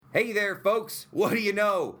Hey there, folks. What do you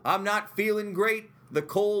know? I'm not feeling great. The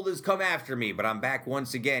cold has come after me, but I'm back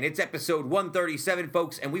once again. It's episode 137,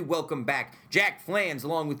 folks, and we welcome back Jack Pflanz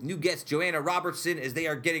along with new guest Joanna Robertson as they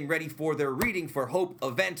are getting ready for their Reading for Hope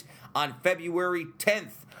event on February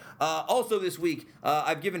 10th. Also this week,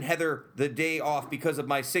 I've given Heather the day off because of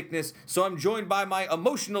my sickness, so I'm joined by my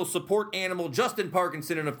emotional support animal, Justin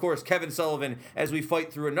Parkinson, and of course, Kevin Sullivan, as we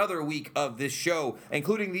fight through another week of this show,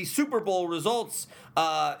 including the Super Bowl results,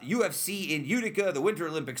 UFC in Utica, the Winter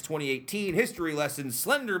Olympics 2018, history lessons,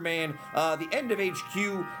 Slenderman, the end of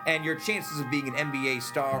HQ, and your chances of being an NBA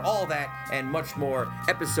star, all that and much more.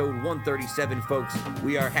 Episode 137, folks.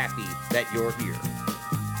 We are happy that you're here.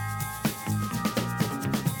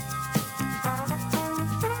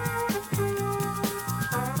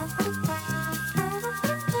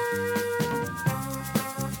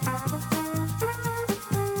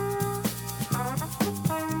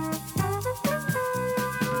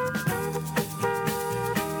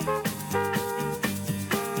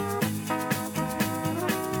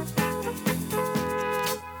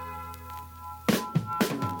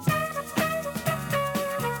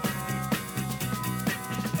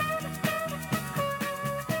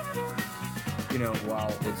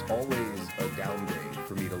 While it's always a downgrade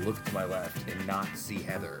for me to look to my left and not see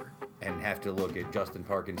Heather and have to look at Justin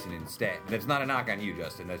Parkinson instead. And it's not a knock on you,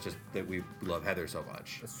 Justin. That's just that we love Heather so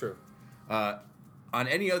much. That's true. On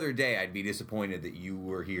any other day, I'd be disappointed that you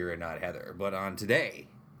were here and not Heather. But on today,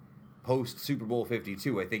 post Super Bowl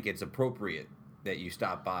 52, I think it's appropriate that you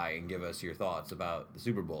stop by and give us your thoughts about the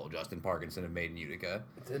Super Bowl Justin Parkinson have made in Utica.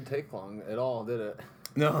 It didn't take long at all, did it?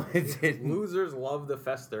 No, it didn't. Losers love to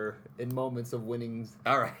fester in moments of winnings.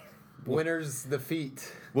 All right. Winners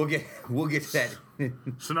defeat. We'll get to that.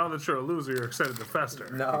 So now that you're a loser, you're excited to fester.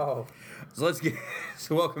 No. So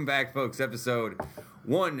welcome back, folks. Episode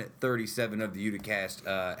 137 of the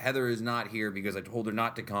Uticast. Heather is not here because I told her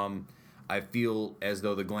not to come. I feel as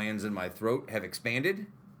though the glands in my throat have expanded.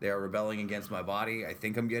 They are rebelling against my body. I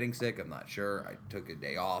think I'm getting sick. I'm not sure. I took a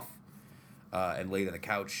day off and laid on the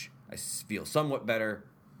couch. I feel somewhat better.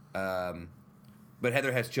 But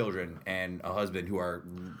Heather has children and a husband who are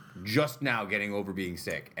just now getting over being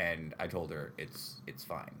sick, and I told her it's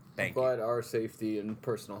fine. Thank you. But our safety and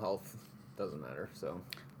personal health doesn't matter, so.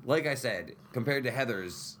 Like I said, compared to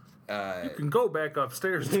Heather's... you can go back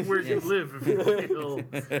upstairs to where you live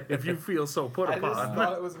if you feel so put upon. I just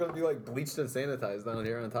thought it was going to be like bleached and sanitized down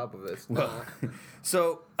here on top of it. Well,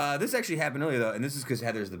 so this actually happened earlier, though, and this is because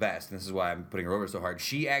Heather's the best, and this is why I'm putting her over so hard.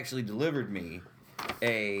 She actually delivered me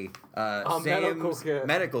a Sam's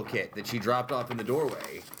medical kit that she dropped off in the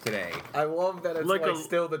doorway today. I love that it's like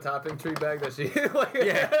still the topping tree bag that she...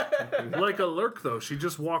 Like a lurk, though. She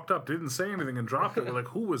just walked up, didn't say anything, and dropped it. We're like,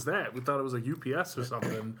 who was that? We thought it was like UPS or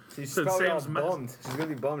something. She's probably all bummed. She's going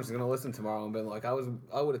to be bummed. She's going to listen tomorrow and be like, I would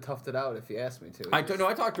have toughed it out if you asked me to. I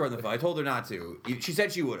talked to her on the phone. I told her not to. She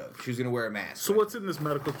said she would have. She was going to wear a mask. So what's in this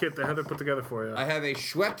medical kit that Heather put together for you? I have a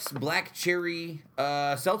Schweppes Black Cherry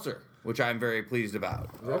seltzer, which I'm very pleased about.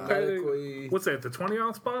 Okay. What's that, the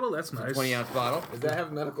 20-ounce bottle? That's nice. 20-ounce bottle. Does that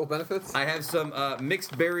have medical benefits? I have some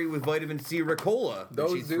mixed berry with vitamin C Ricola.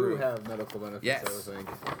 Those do have medical benefits, yes. I was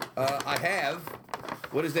thinking. I have,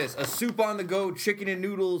 what is this? A soup-on-the-go chicken and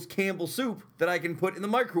noodles Campbell soup that I can put in the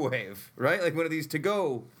microwave, right? Like one of these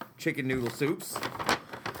to-go chicken noodle soups.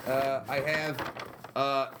 I have...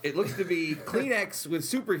 it looks to be Kleenex with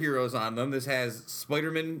superheroes on them. This has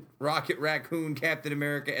Spider-Man, Rocket Raccoon, Captain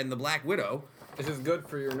America, and the Black Widow. This is good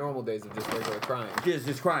for your normal days of just regular crying.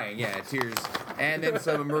 Just crying, yeah, tears. And then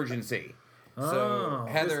some emergency. So,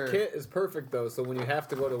 Heather... This kit is perfect, though, so when you have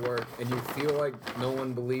to go to work and you feel like no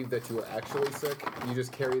one believed that you were actually sick, you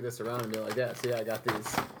just carry this around and be like, yeah, see, I got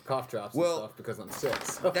these cough drops and stuff because I'm sick.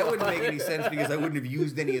 So. That wouldn't make any sense because I wouldn't have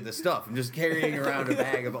used any of the stuff. I'm just carrying around a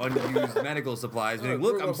bag of unused medical supplies. Being,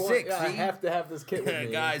 look, I'm sick, yeah, see? I have to have this kit with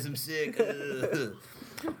me. Guys, I'm sick.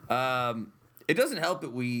 It doesn't help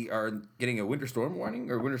that we are getting a winter storm warning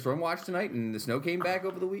or winter storm watch tonight, and the snow came back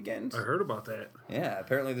over the weekend. I heard about that. Yeah,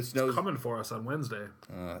 apparently the snow's coming for us on Wednesday.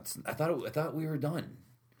 I thought we were done.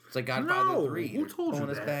 It's like Godfather 3. Who told you that?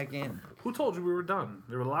 Us back in. Who told you we were done?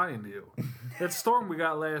 They were lying to you. That storm we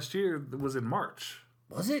got last year was in March.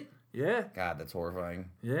 Was it? Yeah. God, that's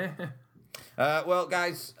horrifying. Yeah. Well,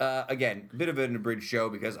 guys, again, a bit of an abridged show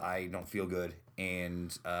because I don't feel good,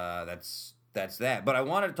 and that's that. But I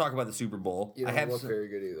wanted to talk about the Super Bowl. You don't look very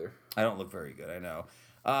good either. I don't look very good, I know.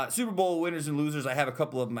 Super Bowl winners and losers, I have a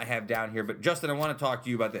couple of them I have down here. But, Justin, I want to talk to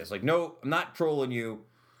you about this. Like, no, I'm not trolling you.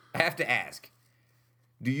 I have to ask.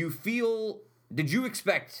 Did you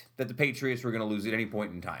expect that the Patriots were going to lose at any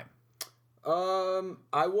point in time?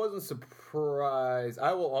 I wasn't surprised.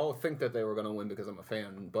 I'll think that they were going to win because I'm a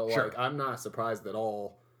fan, but like Sure. I'm not surprised at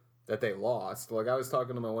all that they lost. Like I was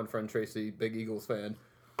talking to my one friend Tracy, big Eagles fan,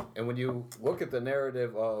 and when you look at the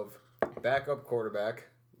narrative of backup quarterback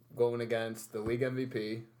going against the league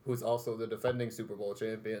MVP, who's also the defending Super Bowl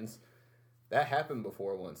champions, that happened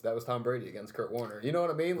before once. That was Tom Brady against Kurt Warner. You know what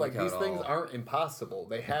I mean? Like these things aren't impossible.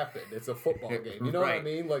 They happen. It's a football game. You know what I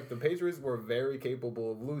mean? Like the Patriots were very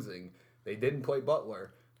capable of losing. They didn't play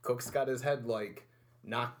Butler. Cook's got his head like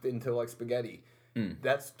knocked into like spaghetti.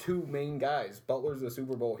 That's two main guys. Butler's a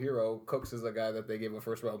Super Bowl hero. Cooks is a guy that they gave a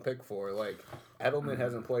first round pick for. Like Edelman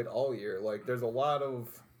hasn't played all year. Like there's a lot of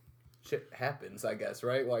shit happens, I guess,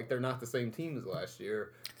 right? Like they're not the same team as last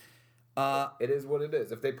year. It is what it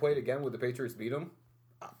is. If they played again, would the Patriots beat them?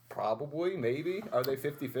 Probably, maybe. Are they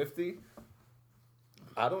 50-50?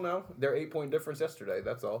 I don't know. They're 8-point difference yesterday.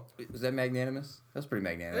 That's all. Was that magnanimous? That was pretty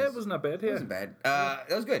magnanimous. Yeah, it was not bad. Yeah. It wasn't bad. That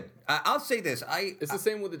was good. I'll say this. It's the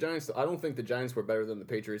same with the Giants. I don't think the Giants were better than the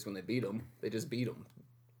Patriots when they beat them. They just beat them.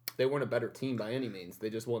 They weren't a better team by any means. They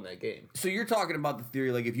just won that game. So you're talking about the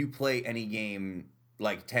theory, like if you play any game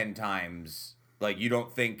like 10 times, like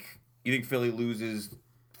you think Philly loses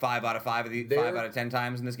 5 out of 5 of the 5 out of 10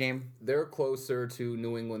 times in this game? They're closer to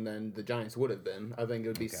New England than the Giants would have been. I think it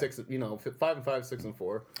would be 5-5, 6-4.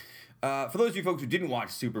 For those of you folks who didn't watch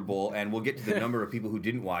Super Bowl, and we'll get to the number of people who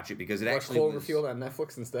didn't watch it because it Watch actually Cloverfield on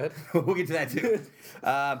Netflix instead. we'll get to that too.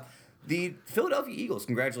 The Philadelphia Eagles,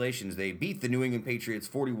 congratulations. They beat the New England Patriots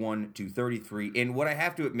 41-33 in what I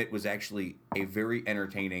have to admit was actually a very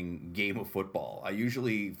entertaining game of football. I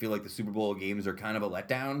usually feel like the Super Bowl games are kind of a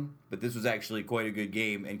letdown, but this was actually quite a good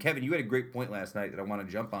game. And Kevin, you had a great point last night that I want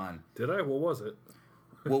to jump on. Did I? What was it?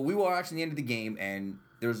 Well, we were watching the end of the game, and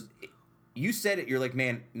you said it, you're like,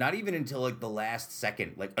 man, not even until like the last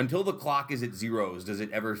second, like until the clock is at zeros, does it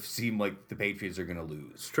ever seem like the Patriots are going to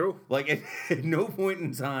lose. It's true. Like at no point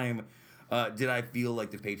in time did I feel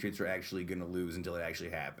like the Patriots are actually going to lose until it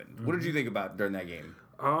actually happened. What did you think about during that game?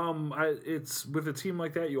 It's with a team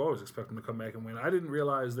like that, you always expect them to come back and win. I didn't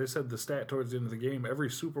realize they said the stat towards the end of the game. Every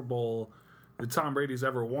Super Bowl that Tom Brady's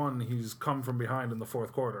ever won, he's come from behind in the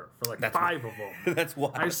fourth quarter for like 5 of them. That's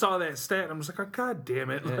why I saw that stat and I'm just like, oh, God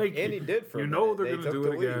damn it! Like, and he did for a you know minute. they're going to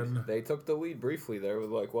do it again. They took the lead briefly there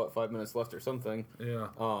with 5 minutes left or something. Yeah.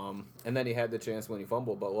 And then he had the chance when he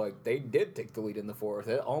fumbled, but like they did take the lead in the fourth.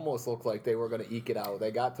 It almost looked like they were going to eke it out.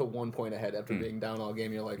 They got to 1 point ahead after being down all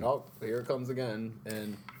game. You're like, oh, here it comes again,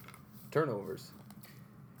 and turnovers.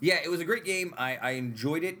 Yeah, it was a great game. I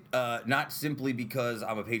enjoyed it, not simply because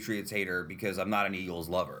I'm a Patriots hater, because I'm not an Eagles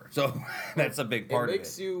lover. So that's a big part of it. It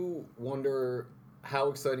makes you wonder how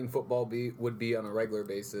exciting football would be on a regular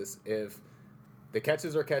basis if the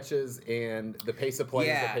catches are catches and the pace of play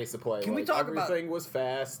is the pace of play. Can we talk about... Everything was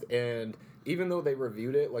fast, and even though they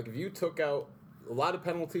reviewed it, like if you took out... A lot of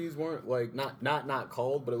penalties weren't, like, not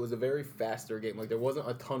called, but it was a very faster game. Like, there wasn't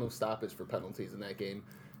a ton of stoppage for penalties in that game.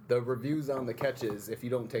 The reviews on the catches, if you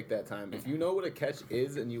don't take that time, if you know what a catch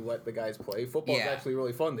is and you let the guys play, football is actually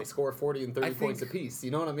really fun. They score 40 and 30 points apiece.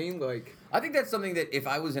 You know what I mean? Like, I think that's something that if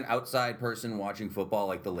I was an outside person watching football,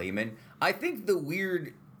 like the layman, I think the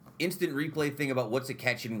weird instant replay thing about what's a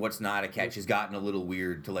catch and what's not a catch has gotten a little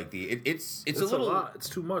weird to like it's a little... a lot. It's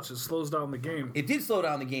too much. It slows down the game. It did slow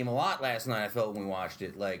down the game a lot last night, I felt, when we watched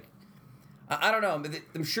it. Like, I don't know.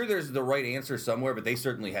 I'm sure there's the right answer somewhere, but they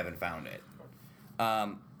certainly haven't found it.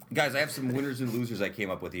 Guys, I have some winners and losers I came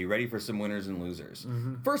up with. Are you ready for some winners and losers?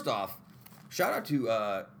 Mm-hmm. First off, shout out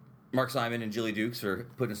to Mark Simon and Jilly Dukes for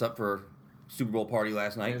putting us up for Super Bowl party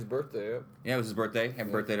last night. His birthday, Yeah, it was his birthday. Happy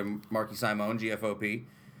birthday to Marky Simone, GFOP.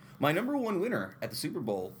 My number one winner at the Super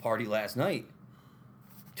Bowl party last night,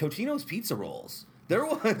 Totino's Pizza Rolls. There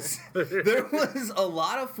was a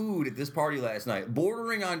lot of food at this party last night,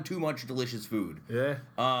 bordering on too much delicious food. Yeah.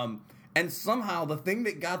 And somehow the thing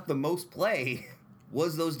that got the most play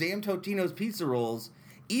was those damn Totino's Pizza Rolls,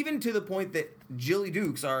 even to the point that Jilly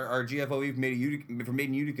Dukes, our GFOE from Made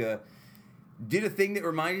in Utica, did a thing that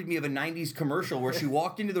reminded me of a 90s commercial where she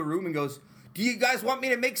walked into the room and goes, "Do you guys want me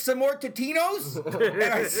to make some more Totinos?" And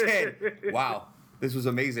I said, wow, this was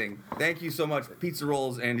amazing. Thank you so much, Pizza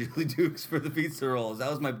Rolls and Jilly Dukes, for the Pizza Rolls. That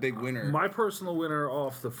was my big winner. My personal winner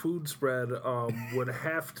off the food spread would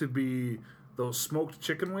have to be those smoked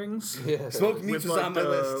chicken wings. Yeah. Smoked meats was on my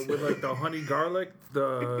list. With like the honey garlic,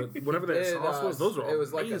 the whatever that sauce was. Those were amazing. It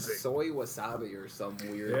was like a soy wasabi or some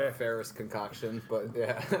weird Ferris concoction, but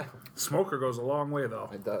yeah. Smoker goes a long way though.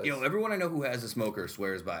 It does. Everyone I know who has a smoker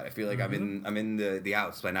swears by it. I feel like I'm in the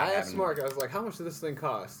outs by not having. I asked Mark, I was like, how much did this thing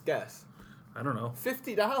cost? Guess. I don't know.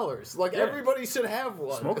 $50. Like, Yeah. everybody should have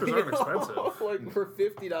one. Smokers You aren't know? expensive. Like, for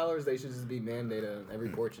 $50, they should just be mandated on every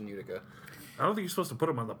porch in Utica. I don't think you're supposed to put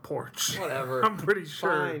them on the porch. Whatever. I'm pretty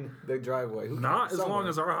sure. Fine, the driveway. Who Not cares? as long Somewhere.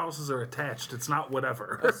 as our houses are attached. It's not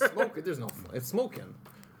whatever. There's no... It's smoking.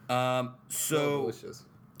 So Delicious.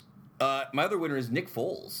 my other winner is Nick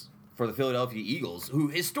Foles for the Philadelphia Eagles, who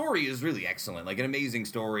his story is really excellent, like an amazing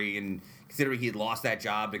story. And considering he had lost that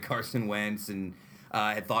job to Carson Wentz and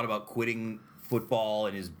had thought about quitting football,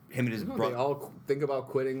 and him and his They brother. all think about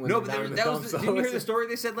quitting when No, they're but down in the that was. dumps, Didn't so you hear it's- the story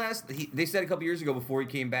they said they said a couple years ago before he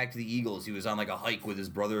came back to the Eagles, he was on like a hike with his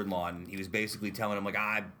brother-in-law, and he was basically telling him like,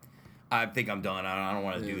 I think I'm done. I don't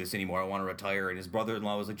want to do this anymore. I want to retire. And his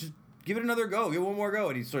brother-in-law was like, just give it another go. Give it one more go.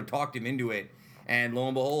 And he sort of talked him into it. And lo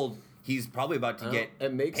and behold, he's probably about to get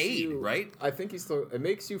paid, right? I think it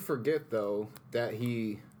makes you forget, though, that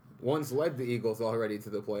he once led the Eagles already to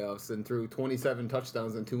the playoffs and threw 27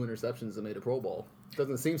 touchdowns and 2 interceptions and made a Pro Bowl.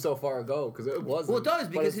 Doesn't seem so far ago, because it wasn't. Well, it does,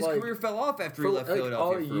 but because it's his like, career fell off after he for left like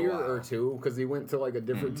Philadelphia a for year a while. or two, because he went to like a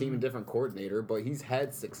different team and different coordinator, but he's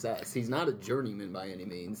had success. He's not a journeyman by any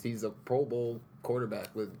means. He's a Pro Bowl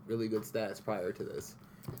quarterback with really good stats prior to this.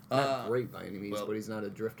 Not great by any means, but he's not a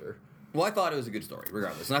drifter. Well, I thought it was a good story,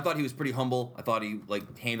 regardless. And I thought he was pretty humble. I thought he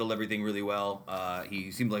handled everything really well.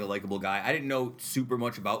 He seemed like a likable guy. I didn't know super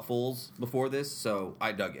much about Foles before this, so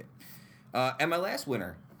I dug it. And my last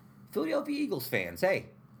winner, Philadelphia Eagles fans. Hey,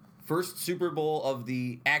 first Super Bowl of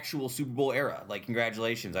the actual Super Bowl era. Like,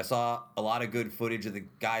 congratulations. I saw a lot of good footage of the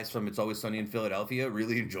guys from It's Always Sunny in Philadelphia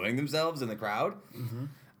really enjoying themselves in the crowd.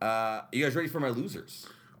 Mm-hmm. You guys ready for my losers?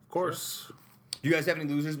 Of course. Do you guys have any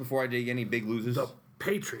losers before I dig any big losers? The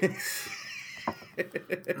Patriots.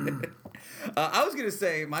 I was going to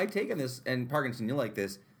say, my take on this, and Parkinson, you'll like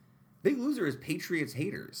this, big loser is Patriots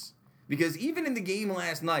haters. Because even in the game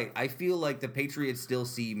last night, I feel like the Patriots still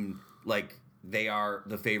seem like they are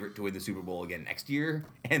the favorite to win the Super Bowl again next year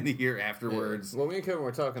and the year afterwards. Well, me and Kevin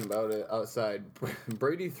were talking about it outside.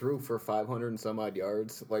 Brady threw for 500 and some odd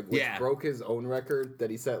yards, which broke his own record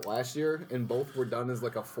that he set last year, and both were done as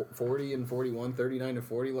like a 40 and 41, 39 and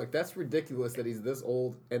 40. Like, that's ridiculous that he's this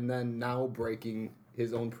old and then now breaking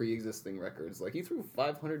his own pre-existing records. Like, he threw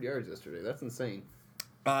 500 yards yesterday. That's insane.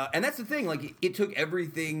 And that's the thing. Like, it took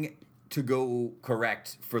everything to go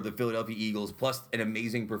correct for the Philadelphia Eagles, plus an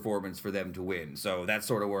amazing performance for them to win. So that's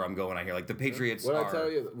sort of where I'm going on here. Like, the Patriots What I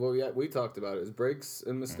tell you, well, yeah, we talked about it, is breaks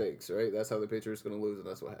and mistakes, right? That's how the Patriots are going to lose, and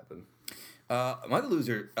that's what happened. My other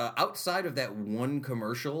loser, outside of that one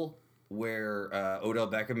commercial where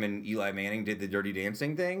Odell Beckham and Eli Manning did the Dirty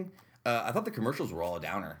Dancing thing, I thought the commercials were all a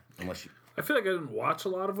downer. Unless you... I feel like I didn't watch a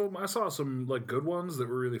lot of them. I saw some like good ones that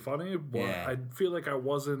were really funny, but I feel like I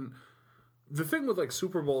wasn't. The thing with like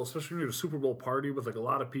Super Bowl, especially when you're at a Super Bowl party with like a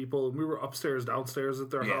lot of people, and we were upstairs, downstairs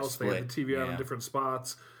at their house. Split. They had the TV on in different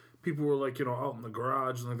spots. People were like, out in the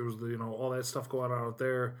garage, and like there was all that stuff going on out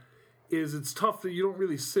there. It's tough that you don't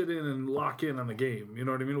really sit in and lock in on the game. You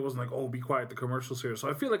know what I mean? It wasn't like, oh, be quiet, the commercial's here. So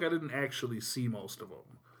I feel like I didn't actually see most of them.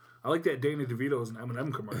 I like that Danny DeVito's and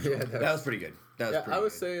M&M commercial. That was pretty good. I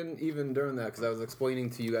was saying even during that, because I was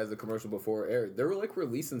explaining to you guys the commercial before it aired, they were like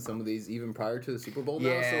releasing some of these even prior to the Super Bowl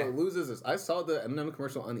now, so it loses. I saw the M&M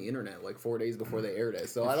commercial on the internet like 4 days before they aired it,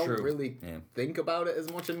 so I don't really think about it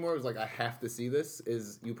as much anymore. It was like, I have to see this,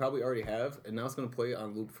 is you probably already have, and now it's going to play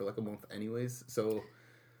on loop for like a month anyways, so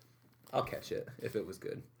I'll catch it if it was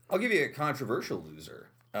good. I'll give you a controversial loser.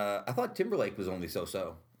 I thought Timberlake was only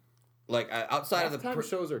so-so. Like, outside of the... Halftime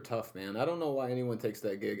shows are tough, man. I don't know why anyone takes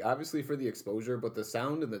that gig. Obviously for the exposure, but the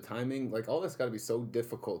sound and the timing, like, all that's got to be so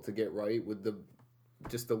difficult to get right with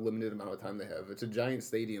just the limited amount of time they have. It's a giant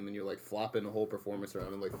stadium, and you're, like, flopping a whole performance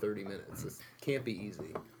around in, like, 30 minutes. It can't be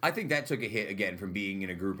easy. I think that took a hit, again, from being in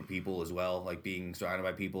a group of people as well, like being surrounded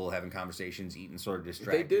by people, having conversations, eating sort of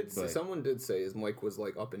distracted. Someone did say his mic was,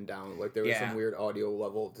 like, up and down. Like, there was some weird audio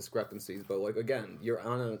level discrepancies. But, like, again, you're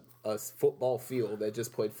on a football field that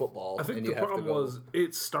just played football. I think the problem was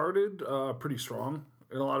it started pretty strong,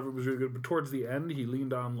 and a lot of it was really good. But towards the end, he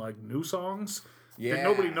leaned on, like, new songs. That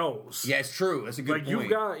nobody knows. Yeah, it's true. That's a good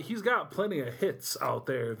point. He's got plenty of hits out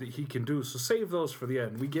there that he can do, so save those for the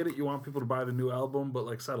end. We get it, you want people to buy the new album, but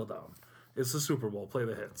like settle down. It's the Super Bowl, play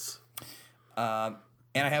the hits. And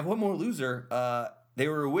I have one more loser. They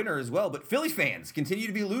were a winner as well, but Philly fans continue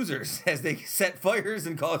to be losers as they set fires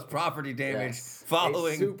and cause property damage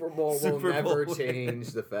following Super Bowl will never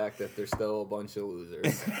change the fact that there's still a bunch of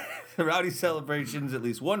losers. Rowdy celebrations, at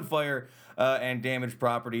least one fire, and damaged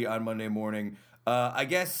property on Monday morning. I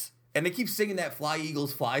guess, and they keep singing that Fly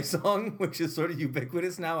Eagles Fly song, which is sort of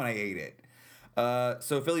ubiquitous now, and I hate it.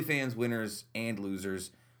 So Philly fans, winners and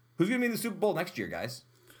losers. Who's going to be in the Super Bowl next year, guys?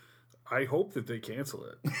 I hope that they cancel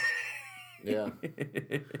it. Yeah.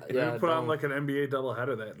 Maybe put on like an NBA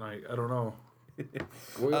doubleheader that night. I don't know.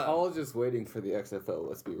 We're all just waiting for the XFL.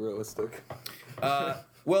 Let's be realistic.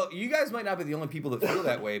 Well, you guys might not be the only people that feel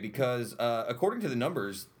that way because, according to the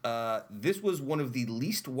numbers, this was one of the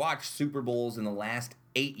least watched Super Bowls in the last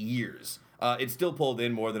 8 years. It still pulled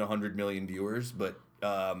in more than 100 million viewers, but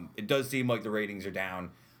it does seem like the ratings are down.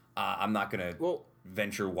 I'm not going to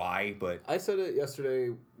venture why, but... I said it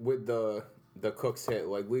yesterday with the Cooks hit,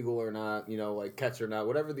 like legal or not, like catch or not,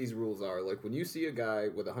 whatever these rules are. Like when you see a guy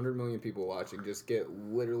with 100 million people watching just get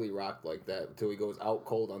literally rocked like that until he goes out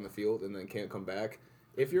cold on the field and then can't come back.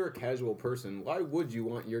 If you're a casual person, why would you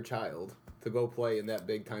want your child to go play in that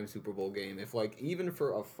big time Super Bowl game? If like even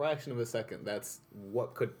for a fraction of a second, that's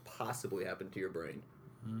what could possibly happen to your brain.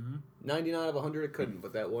 99 out of 100 it couldn't,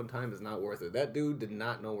 but that one time is not worth it. That dude did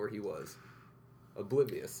not know where he was.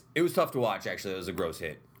 Oblivious. It was tough to watch, actually. It was a gross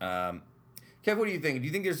hit. Kev, what do you think? Do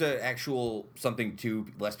you think there's an actual something to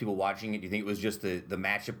less people watching it? Do you think it was just the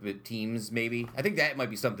matchup of teams, maybe? I think that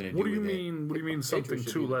might be something to do with it. What do you mean something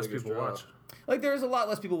to less people watch? Like, there's a lot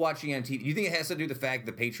less people watching on TV. Do you think it has to do with the fact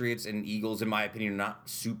the Patriots and Eagles, in my opinion, are not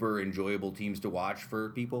super enjoyable teams to watch for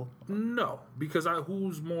people? No, because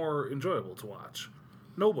who's more enjoyable to watch?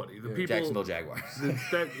 Nobody. The people. Jacksonville Jaguars.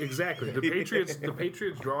 Exactly. The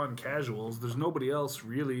Patriots draw in casuals. There's nobody else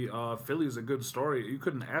really. Philly's a good story. You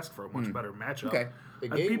couldn't ask for a much better matchup. Okay. The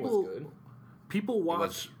game was good. People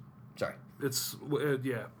watch. Sorry. It's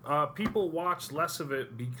people watch less of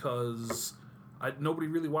it because nobody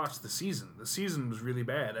really watched the season. The season was really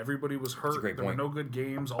bad. Everybody was hurt. There were no good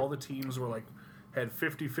games. All the teams were had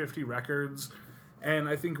 50-50 records. And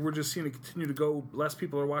I think we're just seeing it continue to go. Less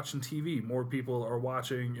people are watching TV. More people are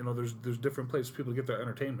watching. There's different places for people to get their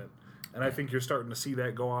entertainment. And I think you're starting to see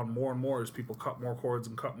that go on more and more as people cut more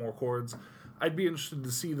cords. I'd be interested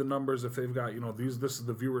to see the numbers if they've got, this is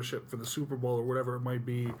the viewership for the Super Bowl or whatever it might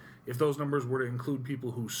be. If those numbers were to include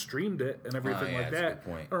people who streamed it and everything like that. That's a good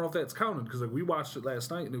point. I don't know if that's counted because we watched it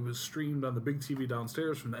last night and it was streamed on the big TV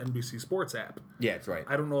downstairs from the NBC Sports app. Yeah, that's right.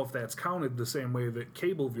 I don't know if that's counted the same way that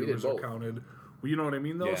cable viewers are counted. You know what I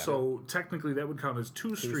mean, though? Yeah. So technically that would count as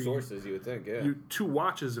two streams. Two sources, you would think, yeah. Two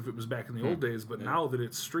watches if it was back in the old days, but now that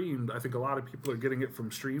it's streamed, I think a lot of people are getting it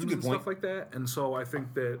from streams and stuff like that. And so I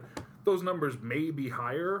think that those numbers may be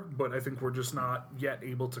higher, but I think we're just not yet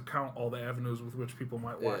able to count all the avenues with which people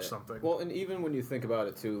might watch something. Well, and even when you think about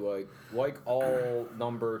it, too, like all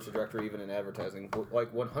number trajectory, even in advertising,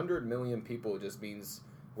 100 million people just means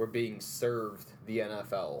we're being served the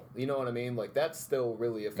NFL. You know what I mean? That's still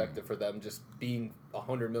really effective for them, just being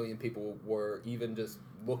 100 million people were even just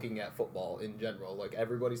looking at football in general.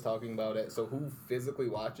 Everybody's talking about it, so who physically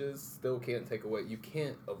watches still can't take away. You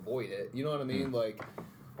can't avoid it. You know what I mean?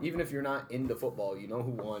 Even if you're not into football, you know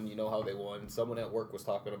who won, you know how they won. Someone at work was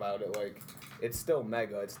talking about it. It's still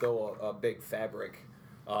mega. It's still a big fabric.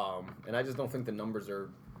 And I just don't think the numbers are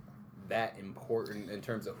that important in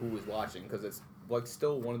terms of who is watching, because it's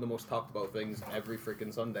still one of the most talked about things every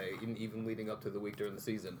freaking Sunday, even leading up to the week during the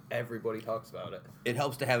season. Everybody talks about it. It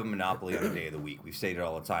helps to have a monopoly on the day of the week. We've stated it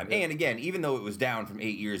all the time. Yeah. And again, even though it was down from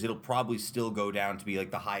 8 years, it'll probably still go down to be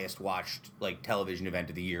the highest watched television event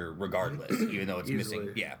of the year, regardless. Even though it's missing.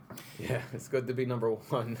 Yeah. Yeah, it's good to be number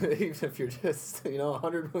one, even if you're just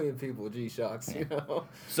 100 million people. Gee, shucks.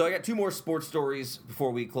 So I got two more sports stories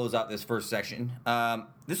before we close out this first section.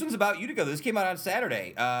 This one's about Utica. This came out on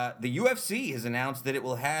Saturday. The UFC has announced that it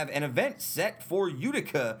will have an event set for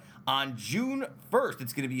Utica on June 1st.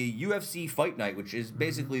 It's going to be a UFC Fight Night, which is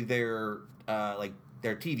basically their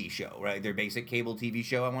TV show, right? Their basic cable TV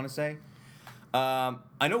show, I want to say.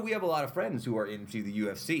 I know we have a lot of friends who are into the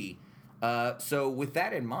UFC. So with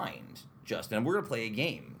that in mind, Justin, we're going to play a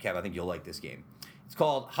game. Kev, I think you'll like this game. It's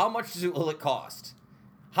called How Much Will It Cost?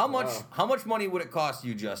 How much money would it cost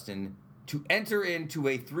you, Justin, to enter into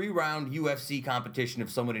a 3-round UFC competition of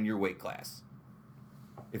someone in your weight class?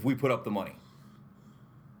 If we put up the money.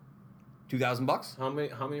 $2,000?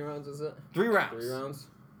 How many rounds is it? 3 rounds. 3 rounds?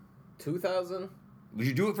 2,000? Would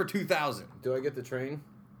you do it for 2,000? Do I get to train?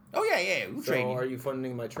 Oh yeah, we'll train you. Are you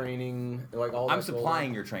funding my training? All I'm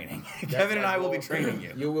supplying your training. Kevin and I will be training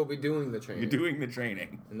you. You will be doing the training. You're doing the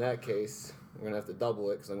training. In that case, we're gonna have to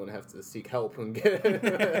double it because I'm gonna have to seek help and get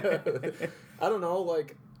it. I don't know,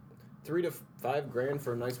 $3 to $5 grand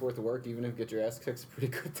for a night's worth of work, even if you get your ass kicked, is a pretty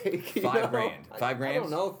good take. $5 grand. $5 grand? I don't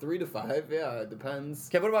know, 3 to 5. Yeah, it depends.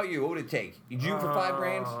 Kev, what about you? What would it take? You do for $5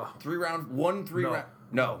 grand? 3 round, 3 round.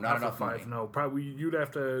 No, not enough for 5. Money. No, probably we'd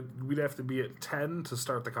have to be at 10 to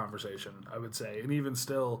start the conversation, I would say, and even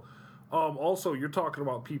still, Also, you're talking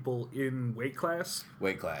about people in weight class.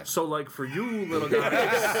 Weight class. So, like, for you little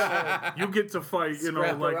guys, you get to fight,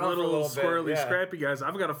 Scrap like around for a little little bit, squirrely, yeah. scrappy guys.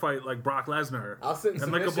 I've got to fight like Brock Lesnar I'll sit in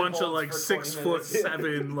and like a submission bunch of holds like for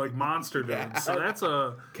 20 6'7" like monster dudes. So that's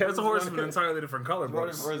a horse of an entirely different color.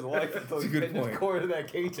 running Boys. for his life until he good gets in the point. core of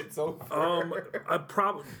that cage. It's over.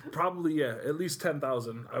 Probably yeah, at least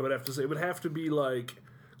 10,000. I would have to say it would have to be like.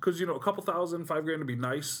 Because, a couple thousand, $5,000 would be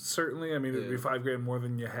nice, certainly. I mean, it'd be $5,000 more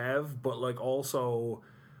than you have, but, like, also,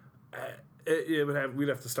 we'd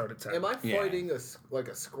have to start at 10. Am I fighting a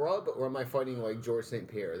scrub, or am I fighting, like, George St.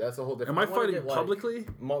 Pierre? That's a whole different... Am I fighting publicly?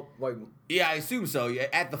 Yeah, I assume so. Yeah,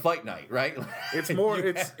 at the fight night, right? It's more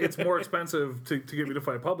it's more expensive to get me to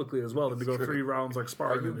fight publicly as well than to go 3 rounds, like, Are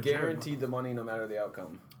sparring. you guaranteed the money no matter the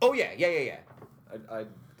outcome? Oh, yeah. I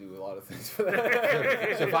do a lot of things for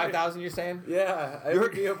that. So 5,000, you're saying? Yeah, it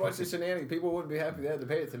would be a bunch of shenanigans. People wouldn't be happy they had to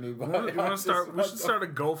pay it to me. But You want to start? We should start a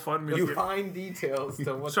GoFundMe. You find details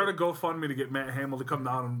to what. Start a GoFundMe to get Matt Hamill to come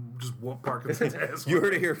down and just whoop Parkinson's ass. You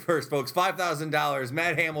heard it here first, folks. $5,000.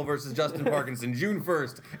 Matt Hamill versus Justin Parkinson, June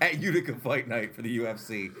 1st at Utica Fight Night for the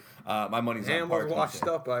UFC. My money's on Hamill's Parkinson. washed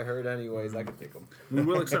up, I heard. Anyways, I could take them. We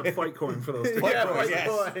will accept fight coin for those. Yeah, coins,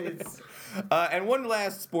 yes. coins. And one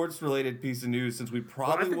last sports-related piece of news, since we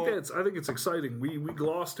probably won't... I think it's exciting. We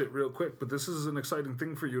glossed it real quick, but this is an exciting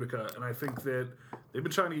thing for Utica, and I think that they've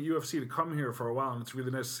been trying to get UFC to come here for a while, and it's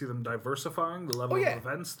really nice to see them diversifying the level of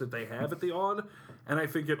events that they have at the Odd, and I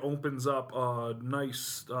think it opens up a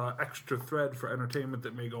nice extra thread for entertainment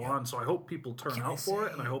that may go on, so I hope people turn out for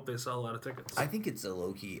it, and I hope they sell a lot of tickets. I think it's a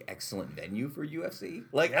low-key excellent venue for UFC.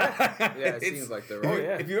 Like, It seems like they're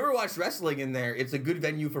right. If you ever watched wrestling in there, it's a good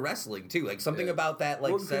venue for wrestling, too. Like, something about that,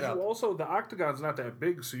 like, setup. You also, the octagon's not that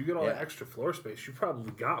big, so you get all that extra floor space. You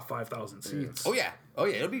probably got 5,000 seats. Oh, yeah.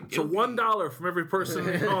 It'll be... So $1 from every person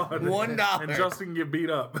on. $1. And Justin can get beat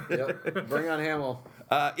up. Yep. Bring on Hamill.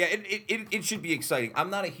 It should be exciting. I'm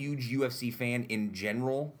not a huge UFC fan in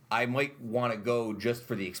general. I might want to go just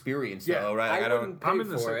for the experience, though, right? Like, I wouldn't pay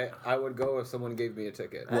for it. I would go if someone gave me a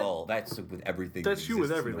ticket. Well, that's with everything. That's you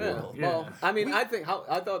with everything. Yeah. Well, I mean, I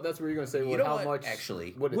thought that's what you were going to say. You know how what, much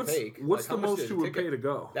actually, would it take? What's Like, the how much most did you a would ticket- pay to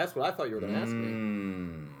go? That's what I thought you were going to ask me.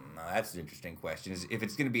 No, that's an interesting question. If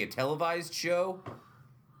it's going to be a televised show,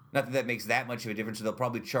 not that makes that much of a difference. They'll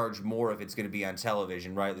probably charge more if it's going to be on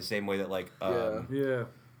television, right? The same way that, like... Yeah.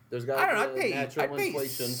 There's I got don't know. to be natural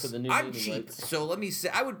inflation for the new I'm naming cheap, rights. so let me say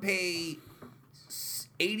I would pay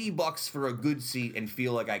 $80 for a good seat and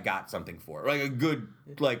feel like I got something for it, like a good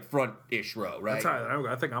like front-ish row, right?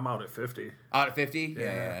 I think I'm out at 50. Out of 50?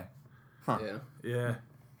 Yeah. Huh. Yeah.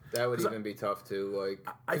 That would even be tough too, like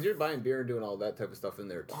because you're buying beer and doing all that type of stuff in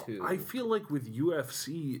there too. I feel like with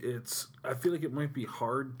UFC, I feel like it might be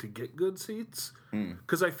hard to get good seats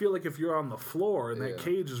because I feel like if you're on the floor and that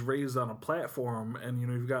cage is raised on a platform and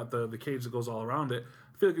you've got the cage that goes all around it,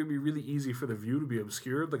 I feel like it'd be really easy for the view to be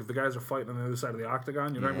obscured. Like if the guys are fighting on the other side of the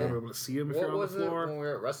octagon, you're not going to be able to see them if you're on the floor. What was it when we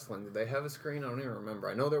were at wrestling? Did they have a screen? I don't even remember.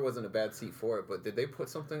 I know there wasn't a bad seat for it, but did they put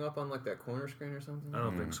something up on like that corner screen or something? I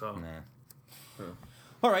don't think so. Nah.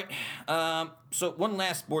 All right. So one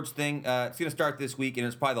last sports thing. It's going to start this week, and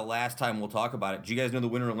it's probably the last time we'll talk about it. Do you guys know the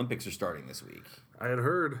Winter Olympics are starting this week? I had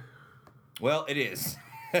heard. Well, it is.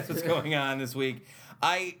 That's what's going on this week.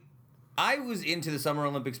 I was into the Summer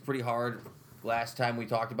Olympics pretty hard last time we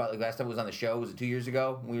talked about it. Like last time it was on the show. Was it 2 years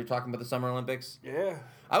ago when we were talking about the Summer Olympics? Yeah.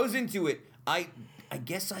 I was into it. I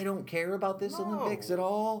guess I don't care about this Olympics at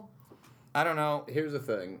all. I don't know. Here's the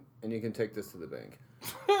thing, and you can take this to the bank.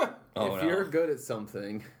 If you're good at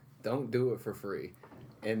something, don't do it for free.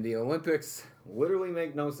 And the Olympics literally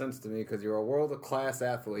make no sense to me because you're a world-class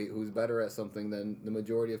athlete who's better at something than the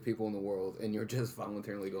majority of people in the world, and you're just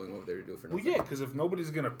voluntarily going over there to do it for nothing. Well, yeah, because if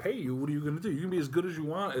nobody's going to pay you, what are you going to do? You can be as good as you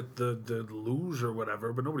want at the luge or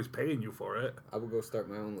whatever, but nobody's paying you for it. I would go start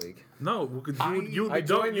my own league. No, because you would I be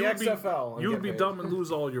dumb. join the XFL and You would get be paid. dumb and lose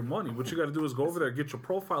all your money. What you got to do is go over there, get your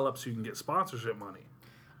profile up so you can get sponsorship money.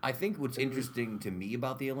 I think what's interesting to me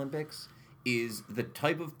about the Olympics is the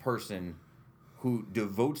type of person who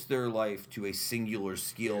devotes their life to a singular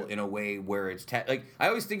skill in a way where it's like I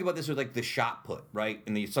always think about this with like the shot put, right,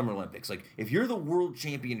 in the Summer Olympics. Like if you're the world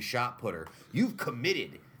champion shot putter, you've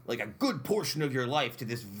committed like a good portion of your life to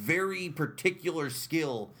this very particular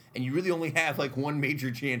skill, and you really only have like one major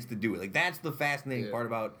chance to do it. Like that's the fascinating part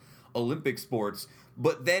about Olympic sports.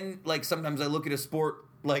 But then like sometimes I look at a sport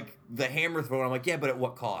like the hammer throw, and I'm like, yeah, but at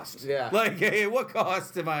what cost? Yeah. Like, hey, at what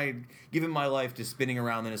cost am I giving my life to spinning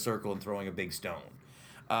around in a circle and throwing a big stone?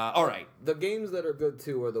 All right. The games that are good,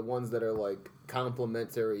 too, are the ones that are, like,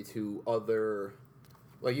 complementary to other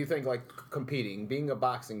Like, you think, like, competing, being a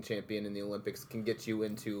boxing champion in the Olympics can get you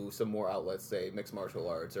into some more outlets, say, mixed martial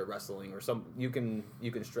arts or wrestling or some... You can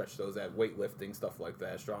stretch those at weightlifting, stuff like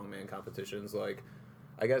that, strongman competitions. Like,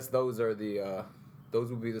 I guess those are the... Those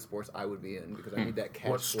would be the sports I would be in because I need that cash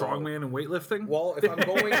What, flow. strongman and weightlifting? Well, if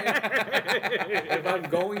I'm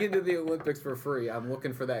going into the Olympics for free, I'm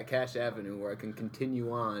looking for that cash avenue where I can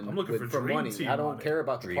continue on I'm looking for Dream money. Team I don't money. care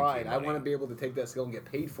about the Dream pride. Team I money. want to be able to take that skill and get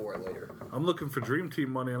paid for it later. I'm looking for Dream Team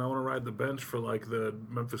money, and I want to ride the bench for, like, the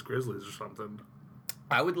Memphis Grizzlies or something.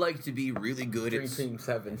 I would like to be really good Dream at... Team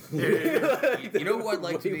 7. You know who I'd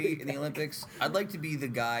like to be in the Olympics? I'd like to be the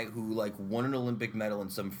guy who, like, won an Olympic medal in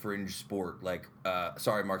some fringe sport, like,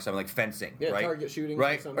 sorry, Mark, something like fencing, Yeah, right? target shooting or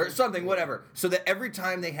right? something. Or something, whatever. So that every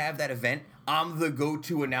time they have that event, I'm the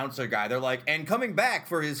go-to announcer guy. They're like, and coming back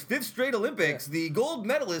for his 5th straight Olympics, the gold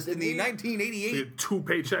medalist in the we- 1988. You get 2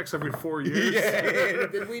 paychecks every 4 years. Yeah,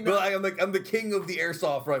 Did we but not- I'm the king of the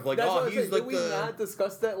airsoft rifle. Like, That's what oh, I'm he's saying. like Did we the. not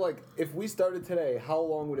discuss that? Like, if we started today, how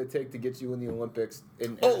long would it take to get you in the Olympics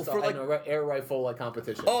in for, like- an air rifle like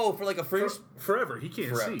competition? Oh, for like a fringe. Forever. He can't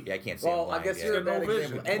Forever. see. Yeah, I can't see. well, I'm I lying, guess yeah. you're a He's got bad no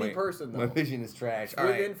example. vision. Any Wait, person, My though. vision is trash. All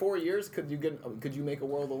Within right. 4 years, could you make a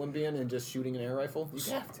world Olympian and just shooting an air rifle?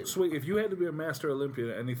 You have to. So wait, if you had to be a master Olympian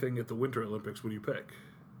at anything at the Winter Olympics, would you pick?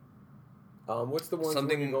 What's the one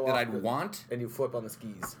Something that I'd want. and you flip on the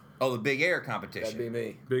skis? Oh, the big air competition. That'd be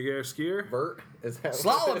me. Big air skier? Vert is that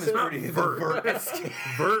Slalom is not pretty. vert. Vert.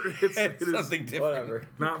 Vert, It's it is something different. Whatever.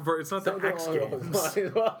 not vert. It's not the Something X along those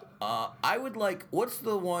Games. lines. I would like. What's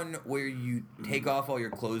the one where you take off all your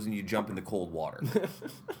clothes and you jump in the cold water?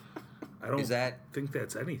 I don't Is that- think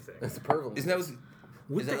that's anything. That's the purple. Isn't that?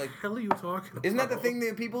 What Is the that like? hell are you talking about? Isn't that the thing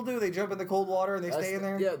that people do? They jump in the cold water and they stay in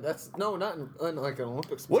there. Yeah, that's no, not in like an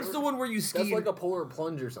Olympic sport. What's the one where you ski? That's like a polar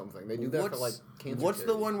plunge or something. They do that for like cancer. What's the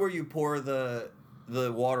charities. one where you pour the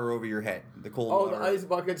water over your head? The cold Oh, water. the ice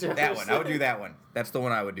bucket challenge. That one. I would do that one. That's the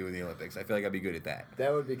one I would do in the Olympics. I feel like I'd be good at that.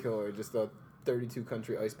 That would be killer. Just a 32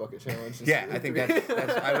 country ice bucket challenge. Yeah, I think that's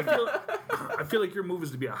I would. I feel like your move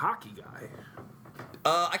is to be a hockey guy.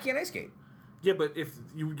 I can't ice skate. Yeah, but if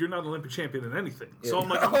you're not an Olympic champion in anything, so Yeah. I'm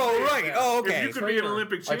like, Oh right. Oh if okay. you could be an Trainer.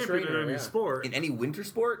 Olympic A champion trainer, in any yeah. sport, In any winter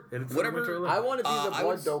sport, And for the whatever. Winter Olympics. I want to be the I blood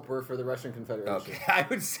would- doper for the Russian Confederation. Okay, I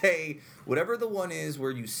would say whatever the one is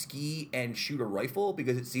where you ski and shoot a rifle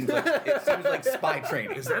because it seems like spy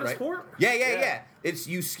training. Is that a right? sport? Yeah. Yeah. It's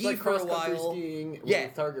you ski like for a cross-country while. skiing with Yeah,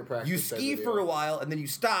 target practice you type ski of for deal. a while and then you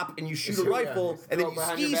stop and you shoot a Yeah, rifle you and then throw it you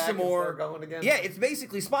behind your ski back some and more. start going again. Yeah, it's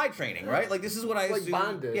basically spy training, right? Like this is what I It's like assume.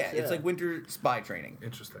 bondage, yeah, it's yeah. like winter spy training.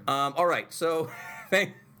 Interesting. All right, so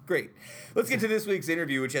great. Let's get to this week's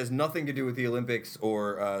interview, which has nothing to do with the Olympics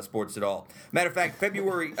or sports at all. Matter of fact,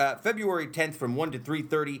 February 10th from 1 to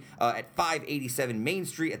 3:30 at 587 Main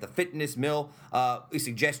Street at the Fitness Mill. We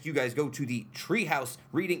suggest you guys go to the Treehouse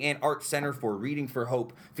Reading and Art Center for Reading for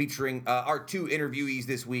Hope, featuring our 2 interviewees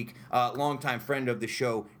this week, longtime friend of the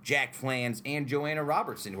show, Jack Pflanz and Joanna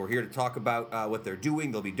Robertson, who are here to talk about what they're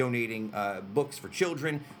doing. They'll be donating books for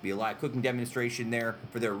children, be a live cooking demonstration there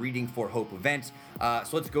for their Reading for Hope event. So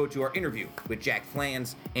let's go to our interview with Jack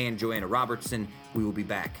Pflanz and Joanna Robertson. We will be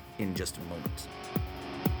back in just a moment.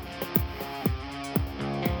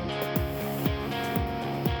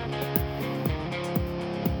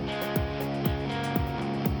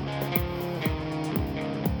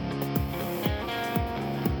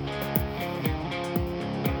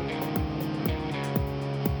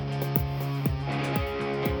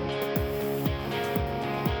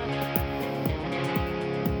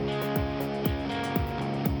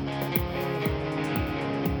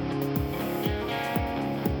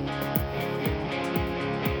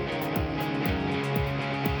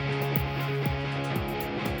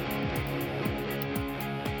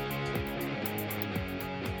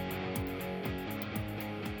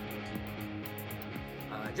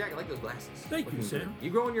 Jack, I like those glasses. Thank you, Looking Sam. good. You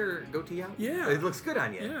growing your goatee out? Yeah. It looks good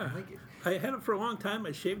on you. Yeah. I like it. I had it for a long time.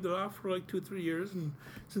 I shaved it off for like 2-3 years, and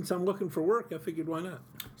since I'm looking for work, I figured why not?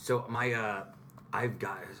 So my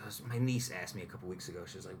niece asked me a couple weeks ago.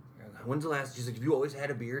 She was like, "When's the last?" She's like, "Have you always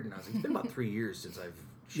had a beard?" And I was like, "It's been about 3 years since I've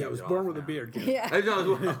shaved Yeah, I was it born off with a now." beard. Kid. Yeah.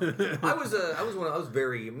 I was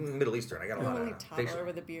very Middle Eastern. I got a lot Only of toddler facial.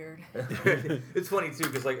 with a beard. It's funny too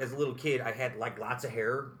because like as a little kid, I had like lots of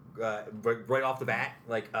hair right off the bat.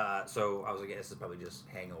 So I was like, yeah, this is probably just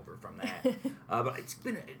hangover from that. But it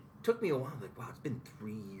took me a while. Like, wow, it's been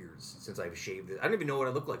 3 years since I've shaved it. I don't even know what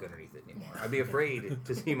I look like underneath it anymore. I'd be afraid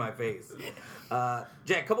to see my face.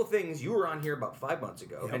 Jack, a couple things. You were on here about 5 months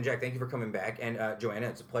ago, Yep. and Jack, thank you for coming back. And Joanna,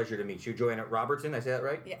 it's a pleasure to meet you. Joanna Robertson, I say that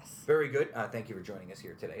right? Yes. Very good. Thank you for joining us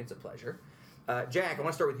here today. It's a pleasure. Jack, I want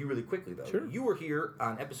to start with you really quickly, though. Sure. You were here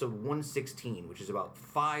on episode 116, which is about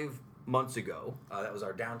 5 months ago. That was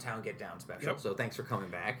our Downtown Get Down special, so thanks for coming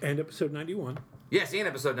back. And episode 91. Yes, and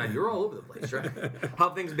episode 9. You're all over the place, right? How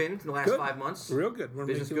have things been in the last Good. 5 months? Real good. We're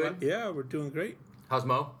Business making good? Yeah, we're doing great. How's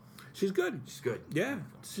Mo? She's good. She's good. Yeah,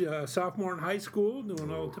 sophomore in high school,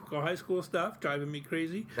 doing all the typical high school stuff, driving me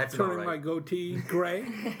crazy. That's about turning right. my goatee gray.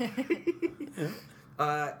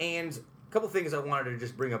 And a couple things I wanted to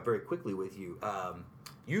just bring up very quickly with you.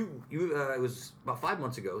 It was about 5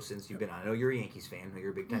 months ago since you've been on. I know you're a Yankees fan. I know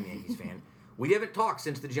you're a big-time Yankees fan. We haven't talked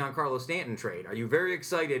since the Giancarlo Stanton trade. Are you very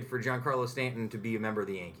excited for Giancarlo Stanton to be a member of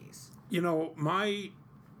the Yankees? You know,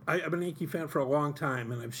 I've been a Yankee fan for a long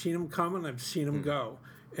time, and I've seen him come and I've seen him go.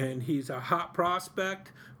 And he's a hot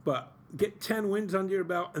prospect, but get 10 wins under your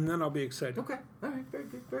belt, and then I'll be excited. Okay. All right. Very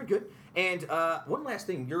good. Very good. And one last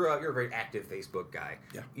thing. You're a very active Facebook guy.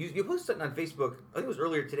 Yeah. You posted something on Facebook, I think it was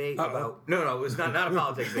earlier today, about... No, it was not a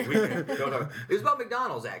politics thing. Don't talk. It was about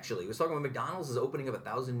McDonald's, actually. It was talking about McDonald's is opening up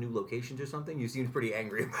 1,000 new locations or something. You seemed pretty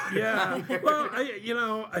angry about it. Yeah. Well,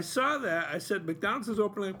 I saw that. I said McDonald's is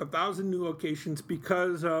opening up 1,000 new locations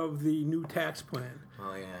because of the new tax plan.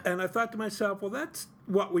 Oh, yeah. And I thought to myself, well, that's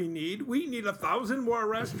what we need. We need 1,000 more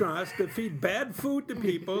restaurants to feed bad food to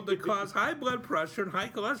people that cause high blood pressure and high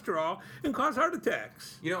cholesterol and cause heart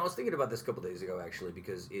attacks. You know, I was thinking about this a couple days ago, actually,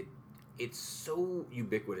 because it's so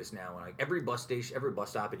ubiquitous now. And like every bus station, every bus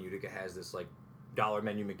stop in Utica has this like dollar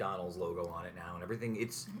menu McDonald's logo on it now and everything.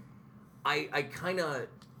 I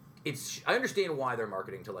understand why they're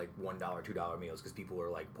marketing to like $1, $2 meals because people are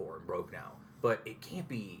like poor and broke now. But it can't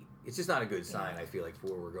be. It's just not a good sign, I feel like, for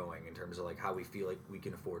where we're going in terms of like how we feel like we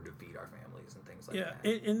can afford to feed our families and things like that.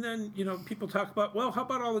 Yeah, and then, people talk about, well, how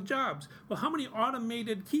about all the jobs? Well, how many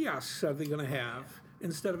automated kiosks are they going to have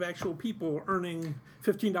instead of actual people earning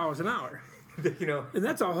 $15 an hour? And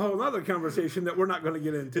that's a whole other conversation that we're not going to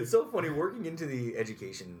get into. It's so funny, working into the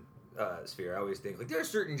education sphere, I always think, like, there are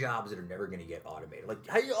certain jobs that are never going to get automated. Like,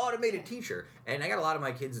 how do you automate a teacher? And I got a lot of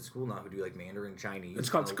my kids at school now who do, like, Mandarin Chinese. It's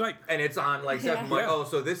called Skype. And it's on, like, I'm like, oh,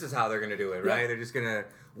 so this is how they're going to do it, right? Yeah. They're just going to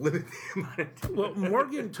limit the amount of time. Well,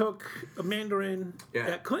 Morgan took a Mandarin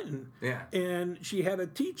at Clinton. Yeah. And she had a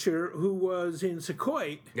teacher who was in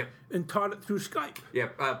Sequoia and taught it through Skype. Yeah,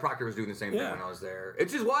 Proctor was doing the same thing when I was there.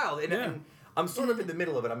 It's just wild. And I'm sort of in the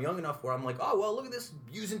middle of it. I'm young enough where I'm like, oh, well, look at this,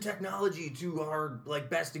 using technology to our, like,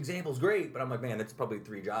 best examples. Great. But I'm like, man, that's probably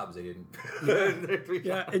 3 jobs they didn't.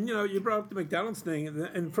 And, you brought up the McDonald's thing.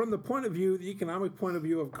 And from the point of view, the economic point of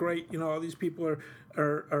view of great, all these people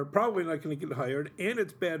are probably not going to get hired, and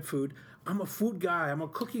it's bad food. I'm a food guy. I'm a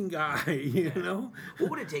cooking guy, know? What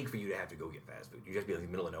would it take for you to have to go get fast food? You just be like in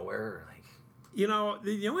the middle of nowhere? Or like...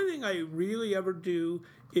 The only thing I really ever do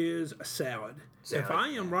is a salad. If I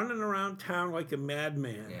am running around town like a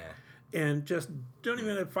madman and just don't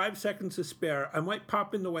even have 5 seconds to spare, I might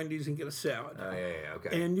pop into Wendy's and get a salad. Oh,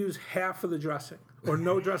 okay. And use half of the dressing or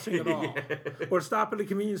no dressing at all. Or stop at a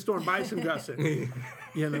convenience store and buy some dressing.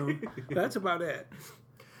 That's about it.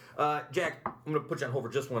 Jack, I'm going to put you on hold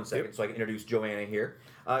for just 1 second so I can introduce Joanna here.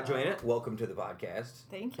 Joanna, welcome to the podcast.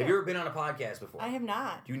 Thank you. Have you ever been on a podcast before? I have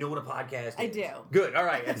not. Do you know what a podcast is? I do. Good. All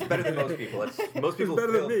right. That's better than most people. Most people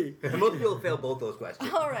better than me. Most people fail both those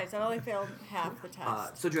questions. All right, so I only failed half the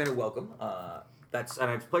test. So, Joanna, welcome. It's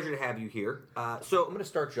a pleasure to have you here. So I'm going to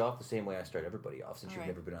start you off the same way I start everybody off since you've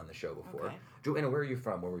never been on the show before. Okay. Joanna, where are you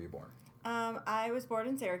from? Where were you born? I was born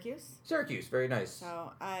in Syracuse. Syracuse, very nice.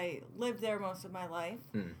 So I lived there most of my life.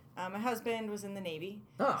 My husband was in the Navy.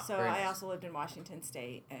 So very nice. I also lived in Washington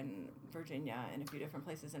State and Virginia and a few different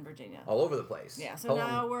places in Virginia. All over the place. Yeah, so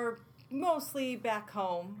now we're mostly back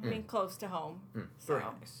home. I mean, close to home. Very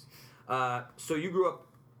nice. So you grew up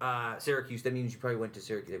Syracuse. That means you probably went to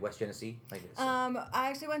Syracuse, West Genesee? I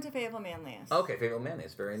actually went to Fayetteville Manlius. Okay, Fayetteville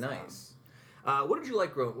Manlius. Very nice. What did you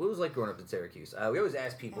like what was it like growing up in Syracuse? We always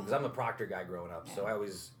ask people, because I'm a Proctor guy growing up, so I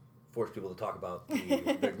always force people to talk about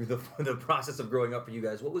the process of growing up for you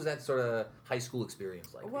guys. What was that sort of high school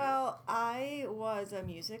experience like? Well, I was a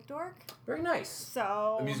music dork. Very nice.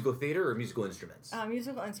 So a musical theater or musical instruments?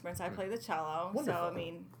 Musical instruments. I play the cello. Wonderful. So, I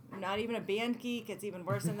mean, not even a band geek. It's even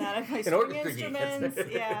worse than that. I play An string orchestra geek. instruments.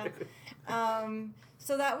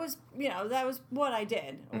 So that was what I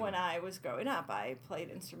did when I was growing up. I played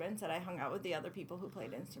instruments and I hung out with the other people who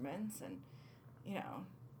played instruments and,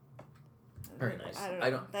 Very nice. I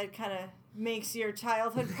don't know. That kind of makes your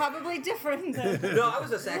childhood probably different than, No, I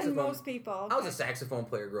was a saxophone. than most people. I was a saxophone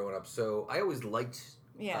player growing up, so I always liked...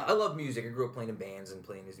 I love music. I grew up playing in bands and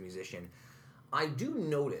playing as a musician. I do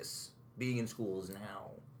notice, being in schools now,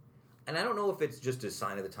 And I don't know if it's just a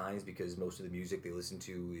sign of the times because most of the music they listen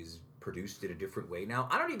to is produced in a different way now.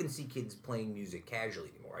 I don't even see kids playing music casually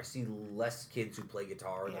anymore. I see less kids who play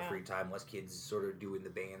guitar in their free time, less kids sort of doing the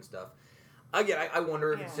band stuff. Again, I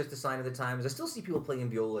wonder if it's just a sign of the times. I still see people playing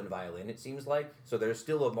viola and violin, it seems like. So there's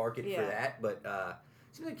still a market for that, but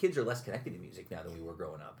it seems like kids are less connected to music now than we were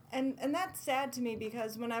growing up. And that's sad to me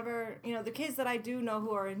because whenever, the kids that I do know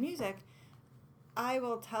who are in music, I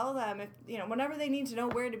will tell them, whenever they need to know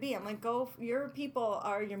where to be, I'm like, your people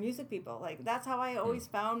are your music people. Like, that's how I always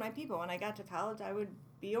found my people. When I got to college, I would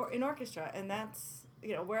be in orchestra, and that's,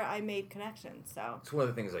 where I made connections. So it's one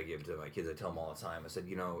of the things I give to my kids. I tell them all the time. I said,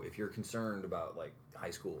 if you're concerned about, like, high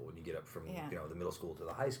school, when you get up from, the middle school to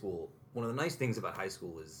the high school, one of the nice things about high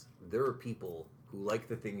school is there are people who like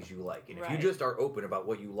the things you like. And if you just are open about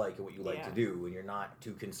what you like and what you like to do, and you're not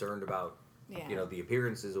too concerned about, the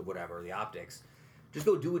appearances of whatever, the optics, just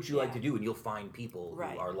go do what you like to do, and you'll find people who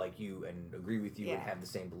are like you and agree with you and have the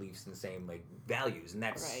same beliefs and the same values, and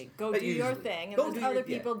that's Go do your thing, and there's other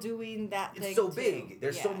people doing that thing. It's so big.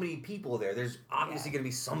 There's so many people there. There's obviously going to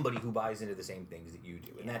be somebody who buys into the same things that you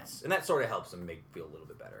do, and that sort of helps them feel a little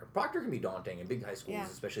bit better. Proctor can be daunting in big high schools,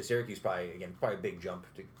 especially Syracuse. Probably a big jump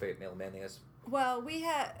to male manliness. Well, we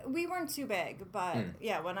weren't too big, but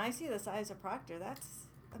when I see the size of Proctor, that's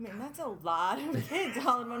a lot of kids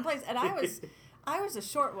all in one place, and I was a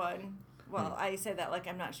short one. Well, I say that like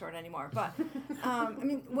I'm not short anymore. But,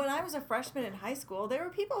 when I was a freshman in high school, there were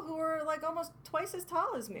people who were like almost twice as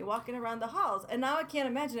tall as me walking around the halls. And now I can't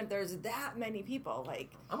imagine if there's that many people.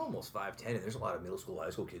 Like, I'm almost 5'10", and there's a lot of middle school, high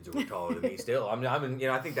school kids who are taller than me still.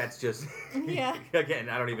 I think that's just... Again,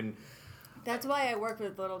 I don't even... That's why I work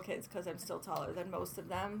with little kids, because I'm still taller than most of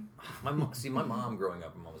them. My mom growing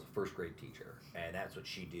up, my mom was a first grade teacher, and that's what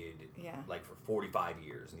she did like for 45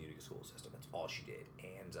 years in the Utica school system. That's all she did.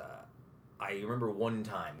 And I remember one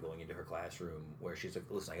time going into her classroom where she's like,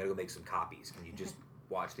 listen, I got to go make some copies. Can you just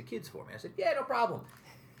watch the kids for me? I said, yeah, no problem.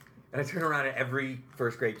 And I turn around and every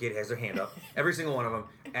first grade kid has their hand up, every single one of them.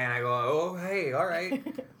 And I go, oh, hey, all right.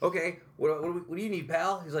 Okay, what do you need,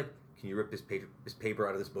 pal? He's like, can you rip this paper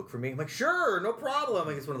out of this book for me? I'm like, sure, no problem.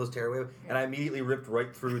 Like, it's one of those tearaway. And I immediately ripped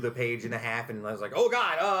right through the page and a half, and I was like, oh,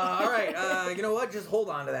 God, all right, you know what? Just hold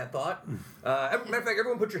on to that thought. Matter of fact,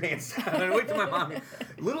 everyone put your hands down. And wait till my mom.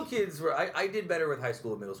 Little kids, I did better with high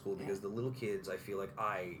school and middle school because the little kids, I feel like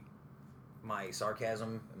my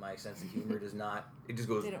sarcasm and my sense of humor does not, it just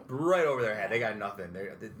goes right over their head. They got nothing.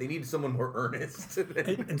 They need someone more earnest.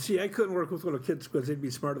 and see, I couldn't work with little kids because they'd be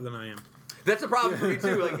smarter than I am. That's a problem for me,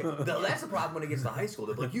 too. Like, that's a problem when it gets to high school.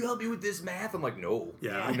 They're like, you help me with this math? I'm like, no.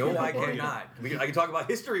 Yeah. No, I cannot. I can talk about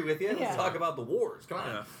history with you. Let's talk about the wars. Come on.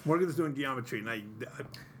 Yeah. Morgan's doing geometry, and I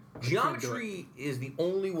Geometry is the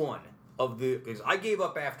only one of the... Because I gave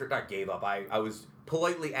up after... Not gave up. I was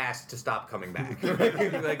politely asked to stop coming back.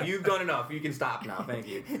 Like, you've done enough. You can stop now. Thank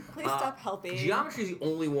you. Please stop helping. Geometry is the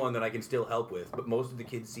only one that I can still help with, but most of the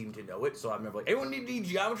kids seem to know it, so I'm never like, anyone need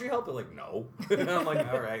geometry help? They're like, no. I'm like,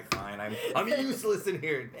 all right, fine. I'm useless in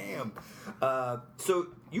here. Damn. So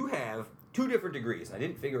you have 2 different degrees, and I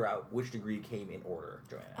didn't figure out which degree came in order,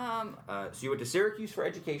 Joanna. So you went to Syracuse for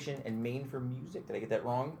education and Maine for music. Did I get that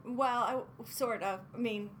wrong? Well, sort of.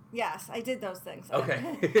 Yes, I did those things.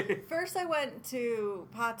 Okay. First, I went to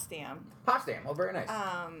Potsdam. Potsdam. Oh, very nice.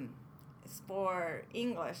 For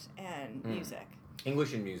English and music.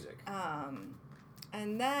 English and music.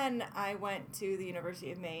 And then I went to the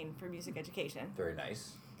University of Maine for music education. Very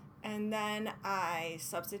nice. And then I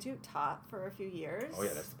substitute taught for a few years. Oh,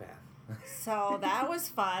 yeah, that's the path. So that was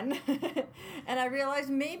fun. And I realized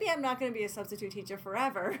maybe I'm not going to be a substitute teacher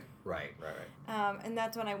forever. Right. And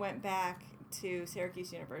that's when I went back to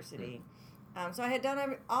Syracuse University. So I had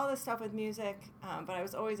done all this stuff with music, but I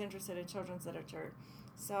was always interested in children's literature.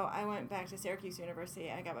 So I went back to Syracuse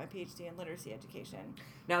University. I got my PhD in literacy education.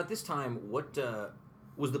 Now, at this time, what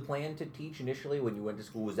was the plan to teach initially when you went to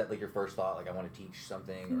school? Was that like your first thought, like I want to teach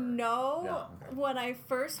something? Or? No. Okay. When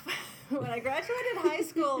I graduated high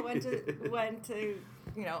school, went to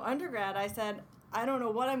undergrad, I said, I don't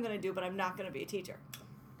know what I'm going to do, but I'm not going to be a teacher.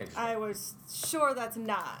 I was sure that's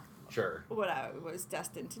not what I was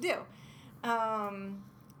destined to do.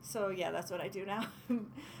 So yeah, that's what I do now.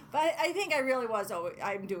 But I think I really was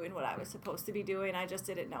I'm doing what I was supposed to be doing. I just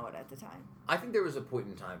didn't know it at the time. I think there was a point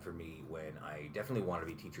in time for me when I definitely wanted to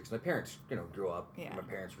be a teacher. Because my parents, grew up. Yeah. My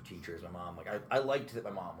parents were teachers. My mom, I liked that my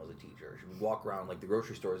mom was a teacher. She would walk around, the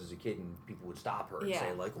grocery stores as a kid, and people would stop her and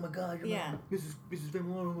say, oh my God, you're Mrs. Van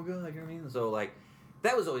Malone, oh my God, you know what I mean? So,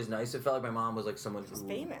 that was always nice. It felt like my mom was someone who...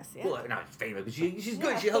 famous, yeah. Well, not famous, but she's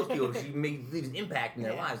good. She helps people. She leaves an impact in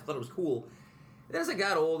their lives. I thought it was cool. And as I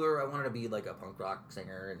got older, I wanted to be like a punk rock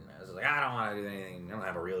singer, and I was like, I don't want to do anything. I don't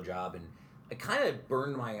have a real job, and I kind of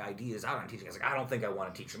burned my ideas out on teaching. I was like, I don't think I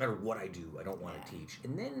want to teach. No matter what I do, I don't want to teach.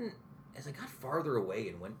 And then as I got farther away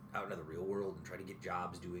and went out into the real world and tried to get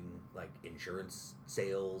jobs doing like insurance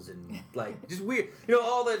sales and like just weird,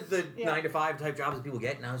 all the 9-to-5 type jobs that people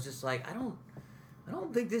get, and I was just like, I don't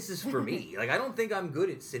think this is for me. Like, I don't think I'm good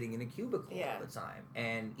at sitting in a cubicle all the time.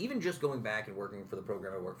 And even just going back and working for the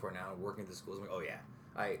program I work for now, and working at the schools, I'm like, oh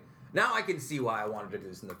yeah, now I can see why I wanted to do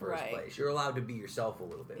this in the first place. You're allowed to be yourself a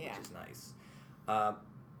little bit, which is nice.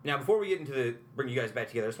 Now, before we get into bring you guys back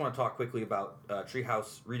together, I just want to talk quickly about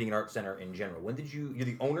Treehouse Reading Art Center in general. When did you're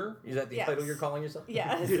the owner? Is that the title you're calling yourself?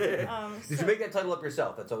 Yes. Did you make that title up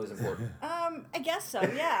yourself? That's always important. I guess so,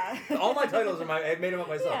 yeah. All my titles I made them up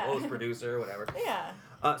myself. Host, producer, whatever.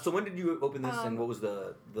 Yeah. So when did you open this, and what was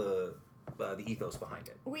the ethos behind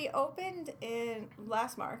it? We opened in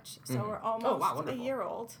last March, so we're almost a year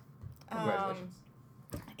old. Congratulations.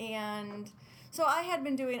 And so I had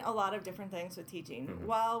been doing a lot of different things with teaching.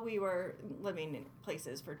 While we were living in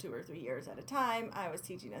places for 2 or 3 years at a time, I was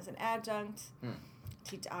teaching as an adjunct,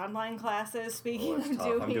 teach online classes, speaking of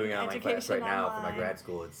doing I'm doing an online class right now for my online. grad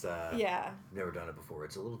school. It's never done it before.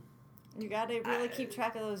 It's a little... You got to really keep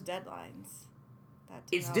track of those deadlines.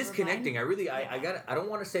 It's disconnecting. I don't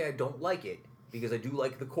want to say I don't like it, because I do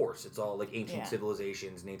like the course. It's all like ancient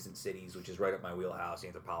civilizations and ancient cities, which is right up my wheelhouse,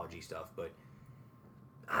 anthropology stuff, but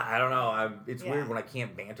I don't know. It's weird when I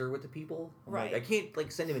can't banter with the people. Like, I can't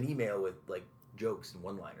like send him an email with like jokes and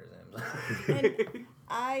one-liners in them. And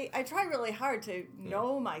I try really hard to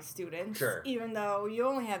know my students, even though you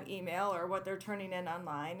only have email or what they're turning in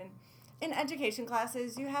online. And in education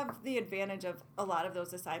classes, you have the advantage of a lot of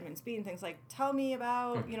those assignments being things like, tell me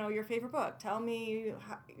about your favorite book. Tell me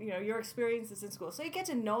how, your experiences in school. So you get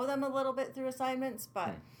to know them a little bit through assignments,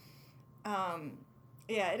 but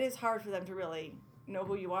it is hard for them to really know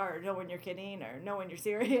who you are, or know when you're kidding, or know when you're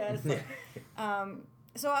serious.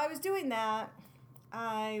 So I was doing that.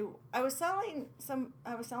 I was selling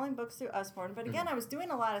books through Usborne, but again, I was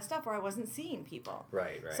doing a lot of stuff where I wasn't seeing people.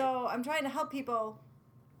 Right. So I'm trying to help people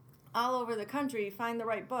all over the country find the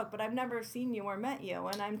right book, but I've never seen you or met you,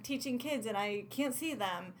 and I'm teaching kids and I can't see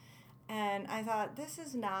them, and I thought, this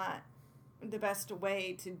is not the best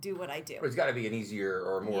way to do what I do. But it's got to be an easier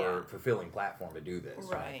or more fulfilling platform to do this.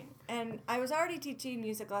 Right. And I was already teaching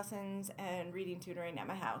music lessons and reading tutoring at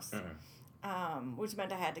my house, which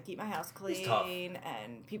meant I had to keep my house clean,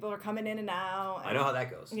 and people are coming in and out. I know how that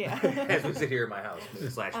goes. Yeah. As we sit here in my house /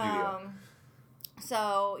 studio.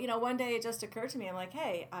 So, one day it just occurred to me, I'm like,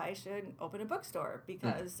 hey, I should open a bookstore,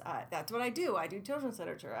 because that's what I do. I do children's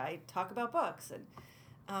literature. I talk about books,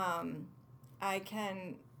 and I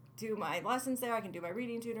can do my lessons there. I can do my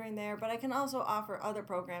reading tutoring there, but I can also offer other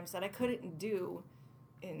programs that I couldn't do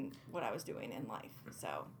in what I was doing in life.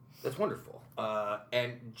 So that's wonderful.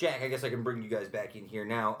 And Jack, I guess I can bring you guys back in here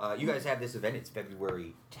now. You guys have this event. It's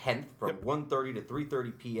February 10th from 1:30 to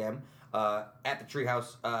 3:30 p.m. At the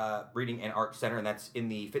Treehouse Reading and Art Center, and that's in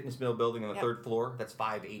the Fitness Mill building on the 3rd floor. That's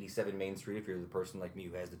 587 Main Street, if you're the person like me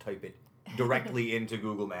who has to type it directly into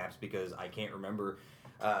Google Maps, because I can't remember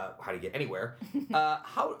how to get anywhere.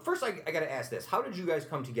 First, I got to ask this. How did you guys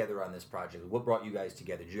come together on this project? What brought you guys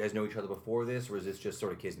together? Did you guys know each other before this, or is this just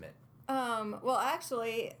sort of kismet? Well,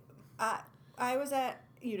 actually, I was at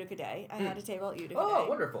Utica Day. I had a table at Utica Day. Oh,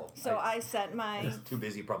 wonderful. So I sent my... Too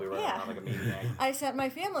busy probably running around like a maniac. I sent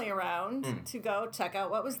my family around to go check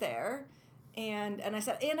out what was there. And I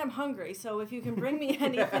said, and I'm hungry, so if you can bring me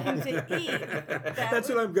anything to eat, that's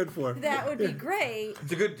what I'm good for. That would be great.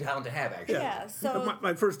 It's a good talent to have, actually. Yeah, so...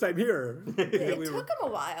 My first time here. It took them a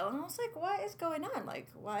while, and I was like, what is going on? Like,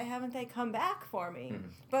 why haven't they come back for me?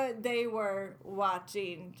 But they were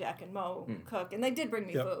watching Jack and Mo cook, and they did bring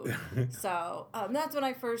me food. So that's when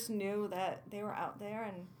I first knew that they were out there,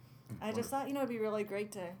 and I just thought, it'd be really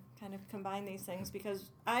great to kind of combine these things,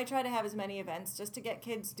 because I try to have as many events just to get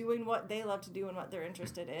kids doing what they love to do and what they're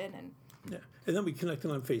interested in. And then we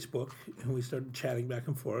connected on Facebook, and we started chatting back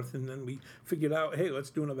and forth, and then we figured out, hey,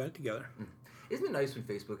 let's do an event together. Isn't it nice when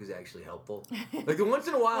Facebook is actually helpful? Like, once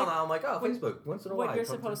in a while now, I'm like, oh, Facebook, once in a while. What you're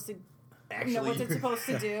supposed to know what it's supposed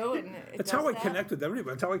to do. And that's how I connect with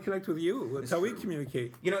everybody. That's how I connect with you. That's how we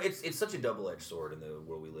communicate. It's such a double-edged sword in the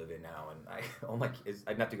world we live in now. And all my kids,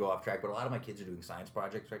 not to go off track, but a lot of my kids are doing science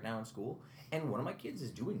projects right now in school. And one of my kids is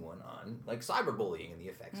doing one on like cyberbullying and the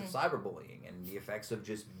effects of cyberbullying and the effects of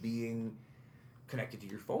just being connected to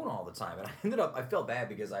your phone all the time. And I felt bad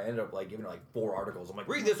because I ended up like giving her like 4 articles. I'm like,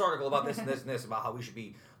 read this article about this and this and this, about how we should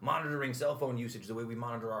be monitoring cell phone usage the way we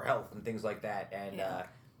monitor our health and things like that. And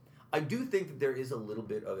I do think that there is a little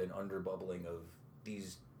bit of an underbubbling of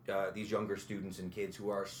these younger students and kids who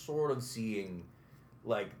are sort of seeing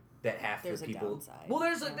like that half There's the a people. downside. Well,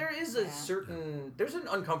 there is a Yeah. certain there's an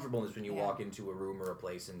uncomfortableness when you Yeah. walk into a room or a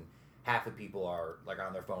place and half the people are like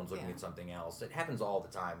on their phones looking Yeah. at something else. It happens all the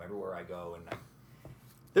time everywhere I go, and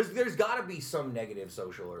there's got to be some negative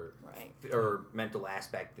social Right. or mental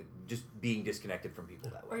aspect that just being disconnected from people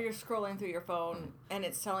that Or way. you're scrolling through your phone and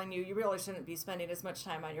it's telling you really shouldn't be spending as much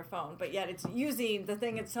time on your phone, but yet it's using the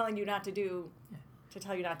thing it's telling you not to do to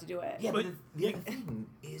tell you not to do it. Yeah, but the other thing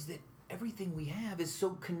is that everything we have is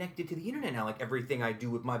so connected to the internet now. Like everything I do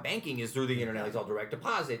with my banking is through the internet. It's all direct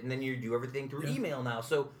deposit, and then you do everything through email now.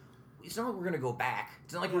 So it's not like we're going to go back.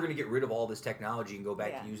 It's not like we're going to get rid of all this technology and go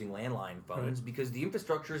back to using landline phones because the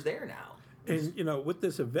infrastructure is there now. And with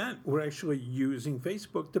this event, we're actually using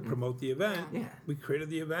Facebook to promote the event. Yeah. We created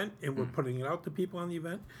the event, and we're putting it out to people on the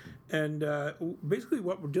event. And basically,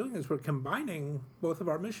 what we're doing is we're combining both of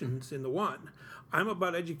our missions into one. I'm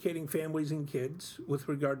about educating families and kids with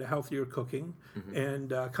regard to healthier cooking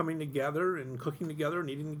and coming together and cooking together and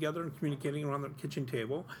eating together and communicating around the kitchen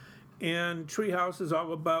table. And Treehouse is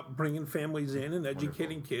all about bringing families in and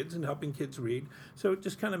educating kids and helping kids read. So it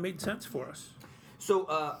just kind of made sense for us.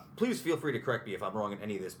 So please feel free to correct me if I'm wrong in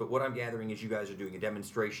any of this, but what I'm gathering is you guys are doing a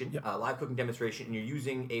demonstration, a live cooking demonstration, and you're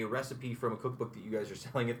using a recipe from a cookbook that you guys are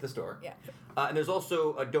selling at the store. Yeah. And there's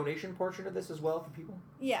also a donation portion of this as well for people?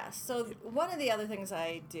 Yeah, so one of the other things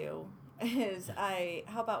I do is I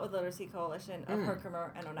help out with Literacy Coalition of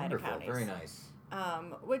Herkimer and Oneida Wonderful, counties. very nice.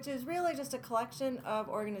 Which is really just a collection of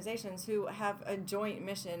organizations who have a joint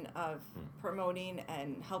mission of promoting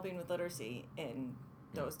and helping with literacy in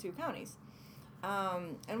those two counties.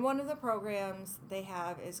 And one of the programs they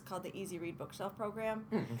have is called the Easy Read Bookshelf Program.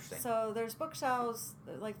 Interesting. So there's bookshelves,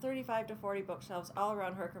 like 35 to 40 bookshelves all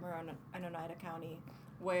around Herkimer and Oneida County,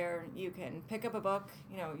 where you can pick up a book.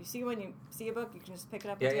 You see when you see a book, you can just pick it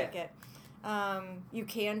up and take it. You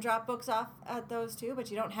can drop books off at those too, but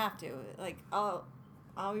you don't have to. Like all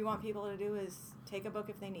we want people to do is take a book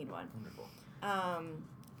if they need one. Wonderful.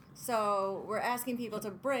 So we're asking people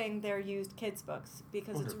to bring their used kids books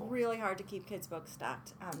because Wonderful. it's really hard to keep kids books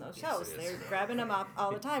stocked on those Yes, shelves. it is. They're grabbing them up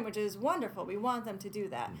all the time, which is wonderful. We want them to do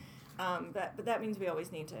that. But that means we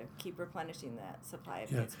always need to keep replenishing that supply of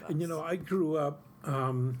kids books. And I grew up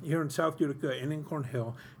here in South Utica and in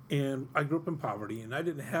Cornhill, and I grew up in poverty, and I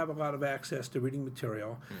didn't have a lot of access to reading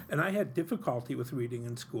material, and I had difficulty with reading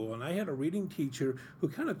in school, and I had a reading teacher who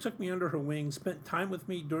kind of took me under her wing, spent time with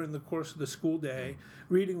me during the course of the school day,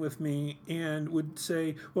 reading with me, and would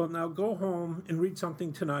say, well, now go home and read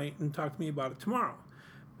something tonight and talk to me about it tomorrow.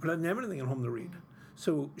 But I didn't have anything at home to read.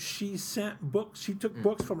 So she sent books, she took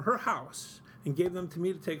books from her house and gave them to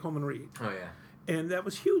me to take home and read. Oh, yeah. And that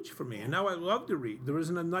was huge for me. And now I love to read. There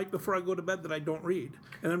isn't a night before I go to bed that I don't read.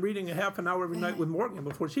 And I'm reading a half an hour every night with Morgan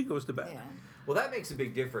before she goes to bed. Yeah. Well, that makes a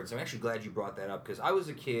big difference. I'm actually glad you brought that up because I was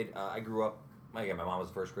a kid. I grew up. Again, my mom was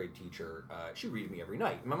a first grade teacher. She read me every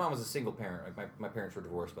night. My mom was a single parent. Like my parents were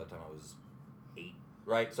divorced by the time I was 8,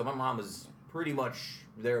 right? So my mom was pretty much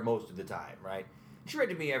there most of the time, right? She read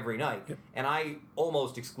to me every night, and I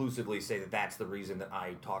almost exclusively say that that's the reason that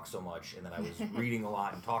I talk so much and that I was reading a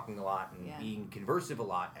lot and talking a lot and being conversive a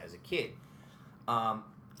lot as a kid. And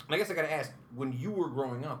I guess I got to ask, when you were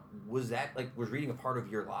growing up, was reading a part of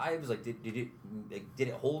your lives? Like, did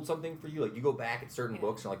it hold something for you? Like, you go back at certain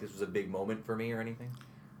books and like this was a big moment for me or anything?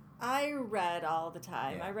 I read all the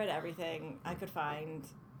time. Yeah. I read everything I could find.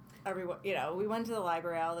 Everyone, we went to the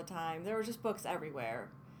library all the time. There were just books everywhere.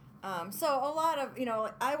 So a lot of,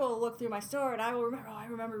 I will look through my store and I will remember, I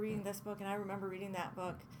remember reading this book and I remember reading that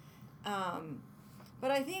book. But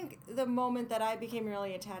I think the moment that I became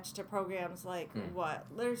really attached to programs like what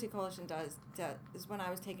Literacy Coalition does is when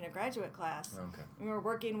I was taking a graduate class. Okay. We were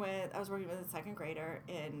I was working with a second grader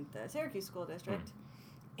in the Syracuse School District.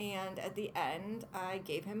 And at the end, I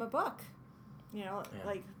gave him a book. We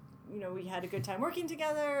had a good time working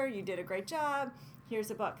together. You did a great job.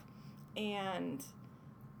 Here's a book. And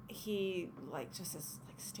he just is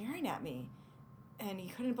staring at me, and he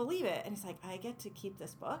couldn't believe it. And he's like, "I get to keep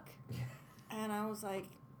this book?" And I was like,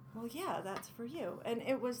 "Well, yeah, that's for you." And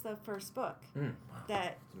it was the first book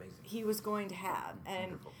that he was going to have.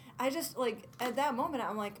 And Wonderful. I just at that moment,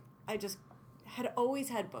 I'm like, I just had always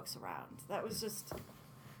had books around. That was just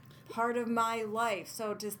part of my life.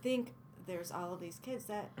 So to think there's all of these kids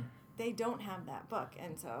that they don't have that book,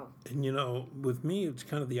 and so. And with me, it's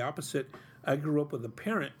kind of the opposite. I grew up with a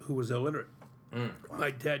parent who was illiterate. My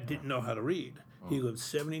dad didn't know how to read. He lived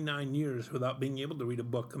 79 years without being able to read a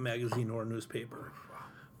book, a magazine, or a newspaper.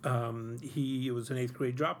 He was an 8th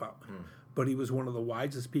grade dropout. But he was one of the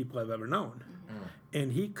wisest people I've ever known.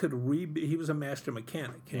 and he could he was a master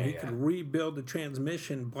mechanic, and he could rebuild the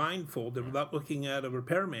transmission blindfolded without looking at a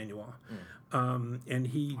repair manual. And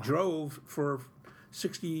he drove for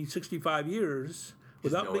 65 years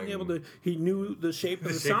without being able to. He knew the shape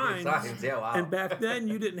of the signs. And back then,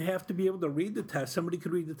 you didn't have to be able to read the test. Somebody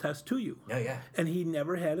could read the test to you. And he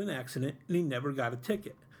never had an accident, and he never got a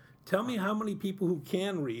ticket. Tell me how many people who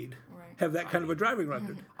can read have that kind of a driving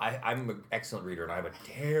record. I'm an excellent reader, and I'm a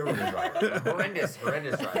terrible driver. horrendous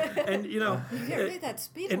driver. And, You can't read that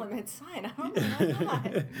speed limit sign. I don't know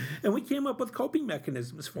why. And we came up with coping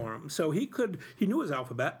mechanisms for him. So he knew his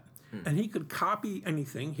alphabet, and he could copy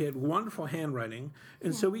anything. He had wonderful handwriting.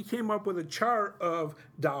 And so we came up with a chart of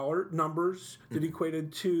dollar numbers that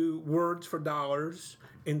equated to words for dollars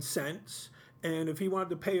and cents. And if he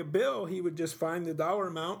wanted to pay a bill, he would just find the dollar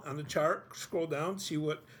amount on the chart, scroll down, see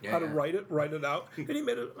how to write it out. And he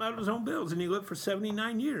made it out of his own bills. And he lived for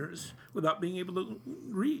 79 years without being able to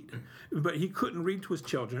read. But he couldn't read to his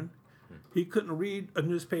children. He couldn't read a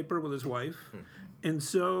newspaper with his wife. And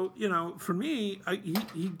so, for me,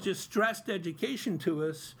 he just stressed education to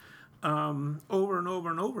us over and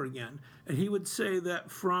over and over again. And he would say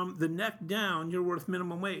that from the neck down, you're worth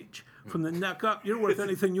minimum wage. From the neck up, you're worth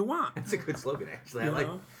anything you want. That's a good slogan, actually. I like.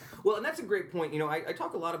 Well, and that's a great point. I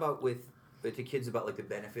talk a lot about to kids about like the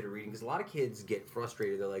benefit of reading, because a lot of kids get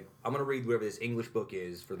frustrated. They're like, I'm going to read whatever this English book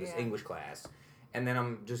is for this English class, and then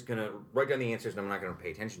I'm just going to write down the answers, and I'm not going to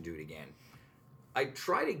pay attention to it again. I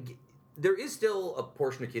try to. There is still a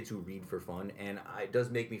portion of kids who read for fun, and it does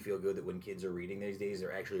make me feel good that when kids are reading these days,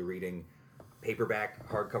 they're actually reading paperback,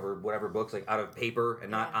 hardcover, whatever books, like out of paper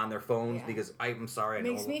and not on their phones, because I'm sorry. It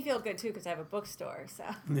makes me feel good too, because I have a bookstore. So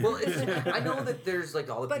well, I know that there's like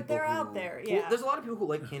all the people, but they're out there. Well, there's a lot of people who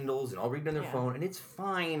like Kindles and all read on their phone, and it's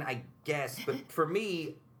fine, I guess. But for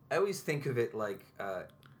me, I always think of it like I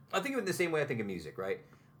think of it the same way I think of music. Right?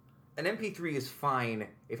 An MP3 is fine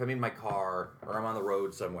if I'm in my car or I'm on the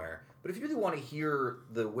road somewhere. But if you really want to hear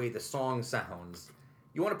the way the song sounds,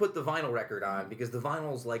 you want to put the vinyl record on, because the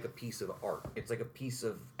vinyl's like a piece of art. It's like a piece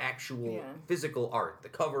of actual physical art. The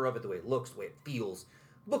cover of it, the way it looks, the way it feels.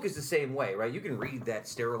 Book is the same way, right? You can read that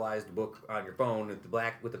sterilized book on your phone with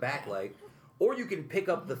the backlight, or you can pick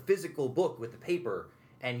up the physical book with the paper,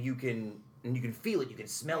 and you can feel it. You can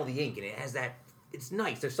smell the ink, and it has that. It's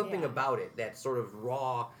nice. There's something about it, that sort of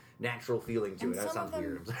raw, natural feeling to it. That sounds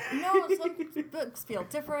weird. No, some books feel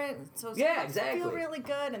different. So some books feel really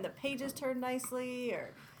good, and the pages turn nicely.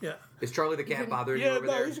 Is Charlie the cat bothering you over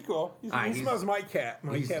there? Yeah, no, he's cool. He smells my cat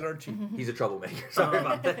Archie. He's a troublemaker. Sorry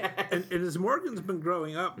about that. And as Morgan's been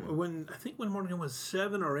growing up, when Morgan was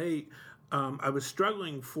 7 or 8, I was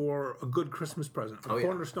struggling for a good Christmas present, a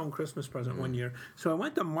cornerstone Christmas present one year. So I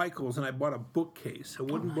went to Michael's and I bought a bookcase, a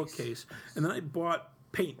wooden bookcase, and then I bought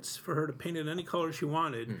paints for her to paint it any color she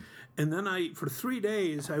wanted. And then for 3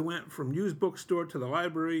 days, I went from used bookstore to the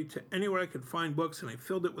library to anywhere I could find books, and I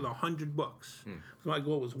filled it with 100 books. So my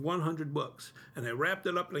goal was 100 books. And I wrapped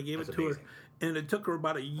it up and I gave it to her. And it took her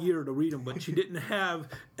about a year to read them, but she didn't have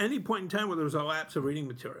any point in time where there was a lapse of reading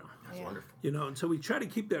material. That's wonderful. And so we try to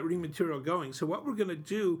keep that reading material going. So what we're going to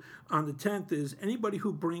do on the 10th is anybody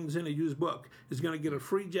who brings in a used book is going to get a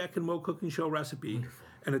free Jack and Mo cooking show recipe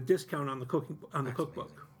and a discount on the cookbook. Amazing.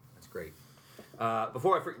 That's great.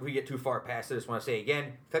 Before we get too far past it, I just want to say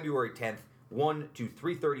again, February 10th, 1 to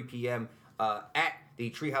 3:30 p.m. At the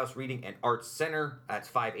Treehouse Reading and Art Center. That's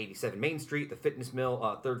 587 Main Street, the Fitness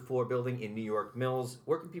Mill, third floor building in New York Mills.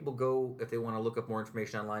 Where can people go if they want to look up more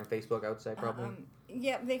information online? Facebook, I would say, probably.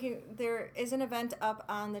 They can. There is an event up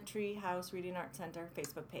on the Treehouse Reading Art Center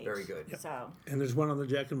Facebook page. Very good. So. And there's one on the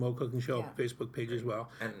Jack and Mo Cooking Show Facebook page as well.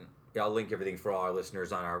 And I'll link everything for all our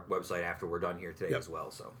listeners on our website after we're done here today as well.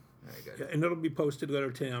 So. Very good. Yeah, and it'll be posted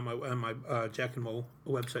later today on my Jack and Mo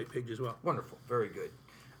website page as well. Wonderful. Very good.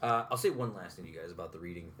 I'll say one last thing to you guys about the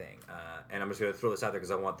reading thing, and I'm just going to throw this out there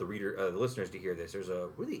because I want the listeners to hear this. There's a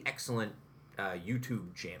really excellent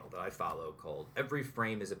YouTube channel that I follow called Every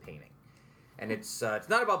Frame is a Painting, and it's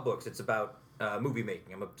not about books. It's about movie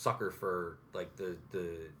making. I'm a sucker for like the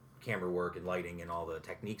camera work and lighting and all the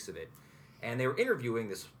techniques of it. And they were interviewing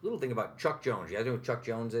this little thing about Chuck Jones. You guys know who Chuck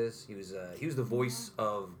Jones is? He was the voice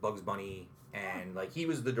of Bugs Bunny, and like he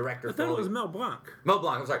was the director. I thought it was Mel Blanc. Mel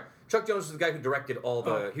Blanc. I'm sorry. Chuck Jones is the guy who directed all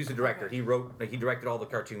the. He was the director. He directed all the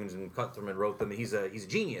cartoons and cut them and wrote them. He's a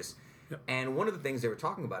genius. Yep. And one of the things they were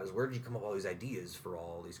talking about is where did you come up with all these ideas for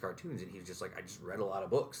all these cartoons? And he was just like, I just read a lot of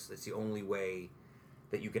books. That's the only way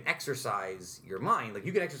that you can exercise your mind. Like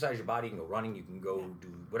you can exercise your body. You can go running. You can go do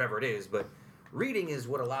whatever it is, but reading is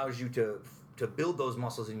what allows you to to build those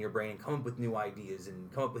muscles in your brain and come up with new ideas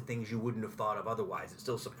and come up with things you wouldn't have thought of otherwise. It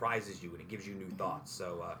still surprises you and it gives you new thoughts.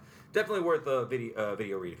 So definitely worth a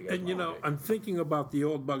video read if you guys And want to. I'm thinking about the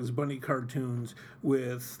old Bugs Bunny cartoons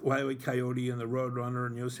with Wile E. Coyote and the Roadrunner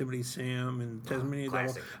and Yosemite Sam and Tasmania Devil.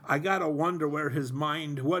 classic. I gotta wonder where his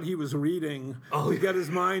mind, what he was reading, to get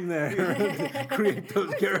his mind there to create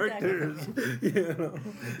those characters.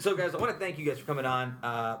 So, guys, I want to thank you guys for coming on.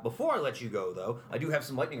 Before I let you go, though, I do have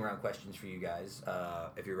some lightning round questions for you guys,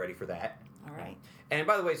 if you're ready for that. All right. And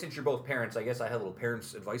by the way, since you're both parents, I guess I have a little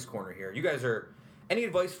parents' advice corner here. You guys are... Any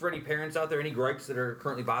advice for any parents out there? Any gripes that are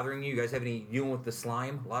currently bothering you? You guys have any dealing with the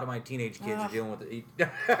slime? A lot of my teenage kids are dealing with it.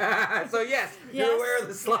 So yes, you're aware of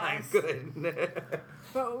the slime. Yes. Good.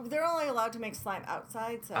 But they're only allowed to make slime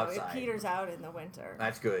outside, so Outside. it peters out in the winter.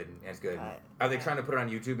 That's good. That's good. But, Are they trying to put it on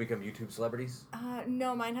YouTube and become YouTube celebrities?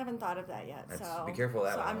 No, mine haven't thought of that yet. So be careful of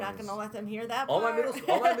that So one. I'm not going to let them hear that All part. my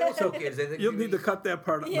middle school kids. They think You'll need to cut that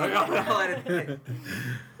part up. Yeah.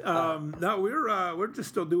 No, we're just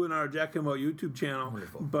still doing our Jack and We're YouTube channel,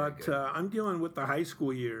 Wonderful. but I'm dealing with the high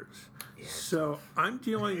school years. So I'm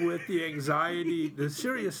dealing with the anxiety, the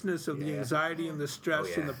seriousness of the anxiety and the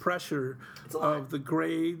stress and the pressure of the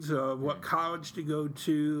grades, of what college to go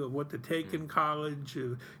to, of what to take in college,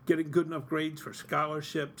 of getting good enough grades for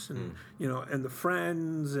scholarships, and and the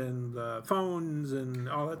friends and the phones and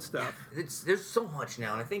all that stuff. There's so much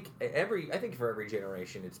now, and I think for every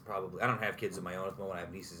generation, it's probably. I don't have kids of my own at the moment. I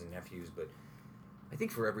have nieces and nephews, but I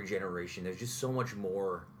think for every generation, there's just so much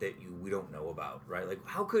more that we don't know about, right? Like,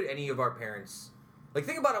 how could any of our parents, like,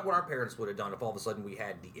 think about what our parents would have done if all of a sudden we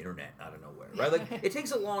had the internet out of nowhere, right? Like, it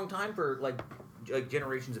takes a long time for like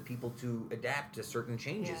generations of people to adapt to certain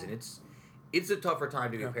changes, and it's a tougher time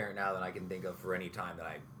to be a parent now than I can think of for any time that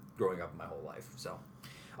I growing up in my whole life. So,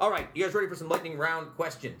 all right, you guys ready for some lightning round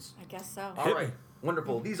questions? I guess so. All right.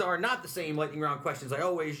 Wonderful. These are not the same lightning round questions I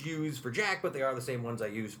always use for Jack, but they are the same ones I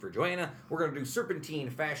use for Joanna. We're going to do serpentine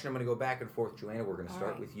fashion. I'm going to go back and forth. Joanna, we're going to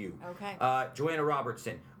start with you. Okay. Joanna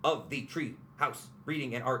Robertson of the Treehouse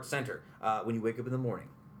Reading and Art Center. When you wake up in the morning,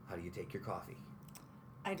 how do you take your coffee?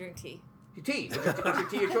 I drink tea. Tea. What's your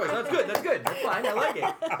tea of choice? That's good. That's good. That's fine. I like it.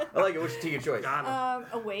 What's your tea of choice?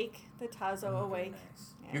 Awake. The Tazo Awake.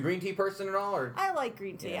 Nice. Yeah. You a green tea person at all? Or? I like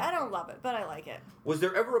green tea. Yeah. I don't love it, but I like it. Was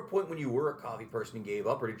there ever a point when you were a coffee person and gave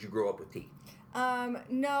up, or did you grow up with tea?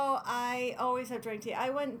 No, I always have drank tea.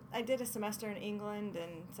 I did a semester in England,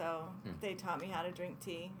 and so they taught me how to drink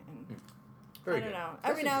tea. And Very I don't good. know.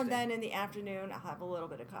 That's Every now and interesting. then in the afternoon, I'll have a little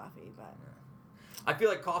bit of coffee, but. I feel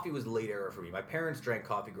like coffee was late era for me. My parents drank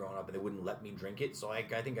coffee growing up, and they wouldn't let me drink it. So I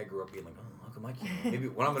think I grew up being like, oh, how come I can't? Maybe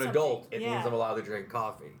when I'm an adult, it means I'm allowed to drink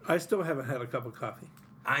coffee. I still haven't had a cup of coffee.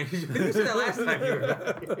 You said that last time you were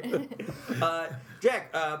back.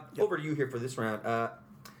 Jack, over to you here for this round.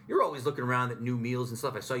 You're always looking around at new meals and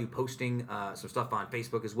stuff. I saw you posting some stuff on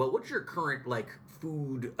Facebook as well. What's your current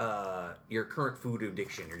food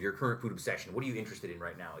addiction or your current food obsession? What are you interested in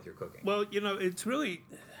right now with your cooking? Well, it's really,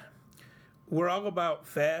 we're all about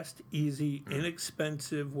fast, easy,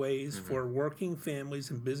 inexpensive ways for working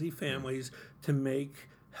families and busy families to make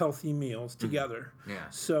healthy meals together. Yeah.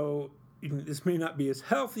 So this may not be as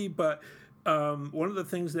healthy, but one of the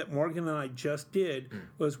things that Morgan and I just did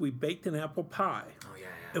was we baked an apple pie. Oh, yeah.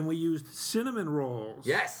 And we used cinnamon rolls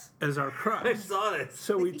as our crust. I saw this.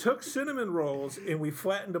 So we took cinnamon rolls and we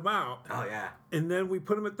flattened them out. Oh, yeah. And then we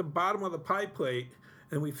put them at the bottom of the pie plate,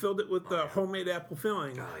 and we filled it with the homemade apple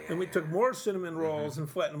filling. Oh, yeah, and we took more cinnamon rolls and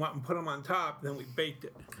flattened them out and put them on top, and then we baked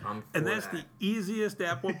it. And that's the easiest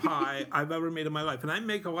apple pie I've ever made in my life. And I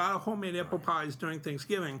make a lot of homemade apple pies during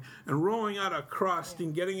Thanksgiving, and rolling out a crust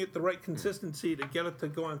and getting it the right consistency to get it to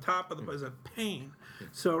go on top of the pie is a pain.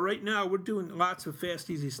 So right now we're doing lots of fast,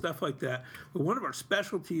 easy stuff like that. But one of our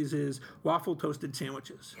specialties is waffle toasted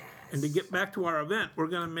sandwiches. Yes. And to get back to our event, we're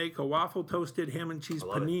going to make a waffle toasted ham and cheese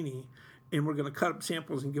panini. And we're going to cut up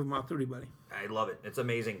samples and give them out to everybody. I love it. It's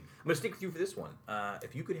amazing. I'm going to stick with you for this one.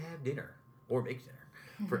 If you could have dinner or make dinner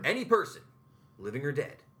for any person, living or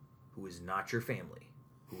dead, who is not your family,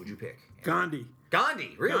 who would you pick? Gandhi.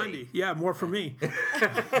 Gandhi, really? Gandhi. Yeah, more for me.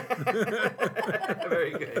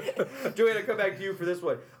 Very good. Joanna, come back to you for this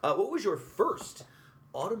one. What was your first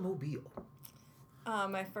automobile?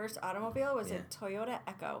 My first automobile was a Toyota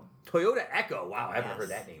Echo. Toyota Echo. Wow, I haven't heard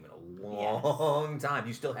that name in a long time. Do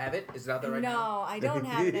you still have it? Is it out there right now? No, I don't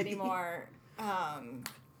have it anymore.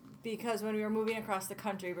 Because when we were moving across the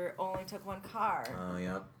country, we only took one car. Oh,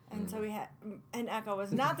 yeah. And so we had an Echo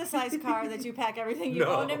was not the size car that you pack everything you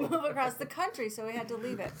own and move across the country, so we had to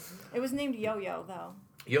leave it. It was named Yo-Yo, though.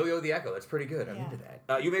 Yo-Yo the Echo. That's pretty good. I'm into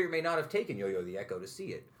that. You may or may not have taken Yo-Yo the Echo to see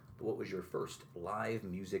it, but what was your first live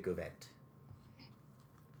music event?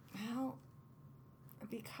 Well,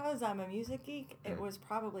 because I'm a music geek, it was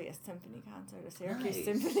probably a symphony concert, a Syracuse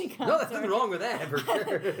symphony concert. No, there's nothing wrong with that, for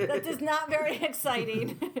sure. That is not very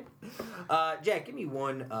exciting. Jack, give me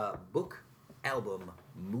one book, album,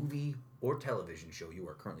 movie, or television show you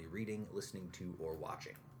are currently reading, listening to, or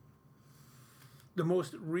watching. The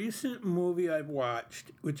most recent movie I've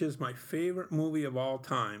watched, which is my favorite movie of all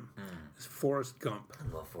time, is Forrest Gump.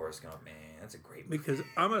 I love Forrest Gump, man. That's a great movie. Because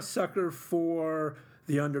I'm a sucker for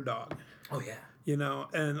the underdog. Oh, yeah. You know,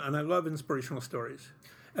 and I love inspirational stories.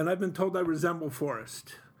 And I've been told I resemble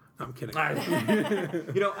Forrest. No, I'm kidding.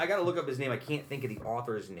 You know, I got to look up his name. I can't think of the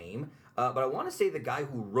author's name. But I want to say the guy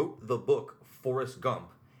who wrote the book, Forrest Gump,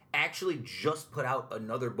 actually just put out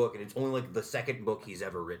another book, and it's only like the second book he's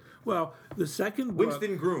ever written. Well, the second book...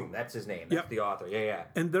 Winston Groom, that's his name. That's the author. Yeah.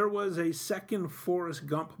 And there was a second Forrest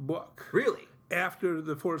Gump book. Really? After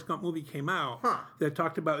the Forrest Gump movie came out, that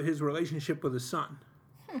talked about his relationship with his son.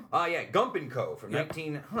 Yeah, Gump & Co. from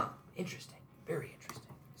 19... Interesting. Very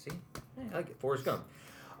interesting. See? Yeah, I like it. Forrest Gump.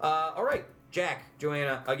 All right, Jack,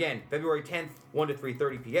 Joanna, again, February 10th, 1 to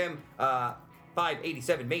 3:30 p.m.,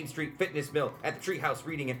 587 Main Street Fitness Mill at the Treehouse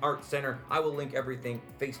Reading and Art Center. I will link everything,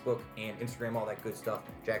 Facebook and Instagram, all that good stuff.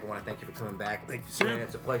 Jack, I want to thank you for coming back. Thank you, sir.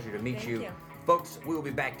 It's a pleasure to meet Thank you. you. Folks, we will be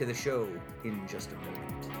back to the show in just a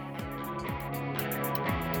moment.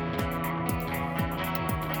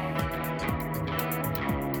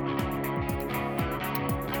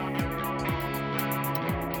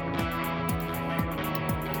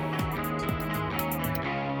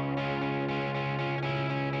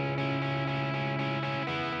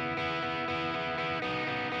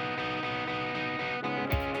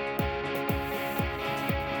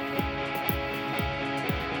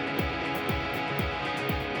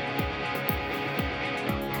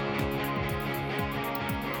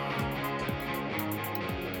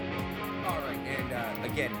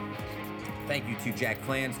 Again, thank you to Jack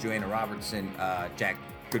Pflanz, Joanna Robertson. Jack,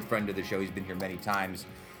 good friend of the show. He's been here many times.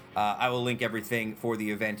 I will link everything for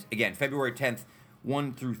the event. Again, February 10th,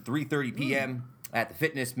 1 through 3:30 p.m. at the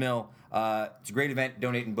Fitness Mill. It's a great event,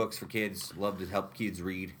 donating books for kids. Love to help kids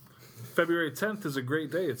read. February 10th is a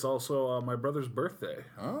great day. It's also my brother's birthday.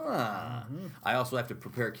 I also have to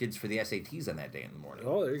prepare kids for the SATs on that day in the morning.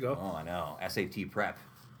 Oh, there you go. Oh, I know. SAT prep.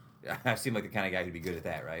 I seem like the kind of guy who'd be good at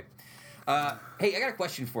that, right? Hey, I got a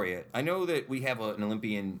question for you. I know that we have an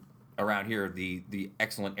Olympian around here, the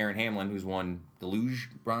excellent Erin Hamlin, who's won the luge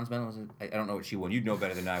bronze medal. Is it? I don't know what she won. You'd know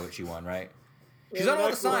better than I what she won, right? She's on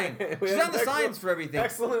all the signs. She's on the signs for everything.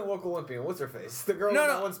 Excellent local Olympian. What's her face? The girl in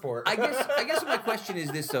that one sport. I guess my question is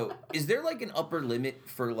this though: is there like an upper limit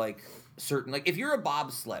for like certain, like if you're a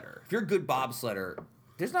bobsledder, if you're a good bobsledder,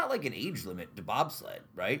 there's not like an age limit to bobsled,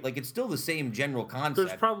 right? Like it's still the same general concept.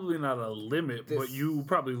 There's probably not a limit, but you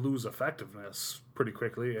probably lose effectiveness pretty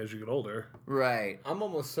quickly as you get older. Right. I'm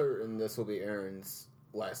almost certain this will be Erin's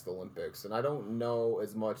last Olympics, and I don't know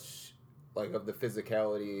as much like of the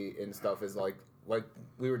physicality and stuff as like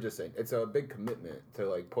we were just saying. It's a big commitment to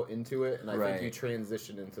like put into it, and I think you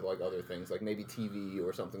transition into like other things, like maybe TV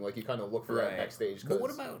or something. Like you kind of look for that backstage. But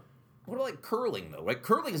what about like curling though? Like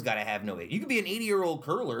curling's got to have no age. You could be an 80-year-old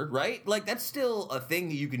curler, right? Like that's still a thing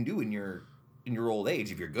that you can do in your old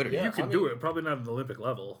age if you're good at it. You can do it, probably not at the Olympic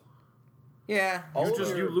level. Yeah.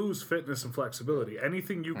 You lose fitness and flexibility.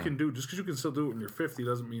 Anything you can do, just because you can still do it when you're 50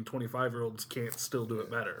 doesn't mean 25-year-olds can't still do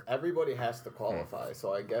it better. Everybody has to qualify,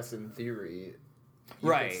 so I guess in theory, you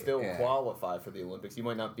could still qualify for the Olympics. You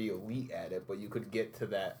might not be elite at it, but you could get to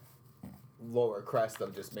that lower crest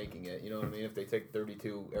of just making it. You know what I mean? If they take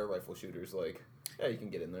 32 air rifle shooters, like, yeah, you can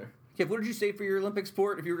get in there. Kev, what did you say for your Olympic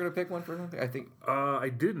sport if you were going to pick one for Olympic? I think I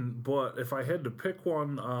didn't, but if I had to pick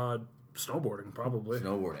one, snowboarding probably.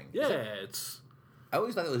 Snowboarding. Yeah, I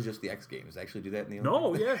always thought it was just the X Games. They actually do that in the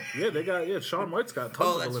Olympics. No, they got Shaun White's got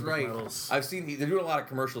tons of Olympic medals. I've seen they're doing a lot of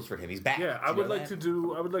commercials for him. He's back. Yeah, I would like to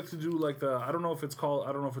do like the I don't know if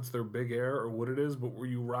it's their big air or what it is, but where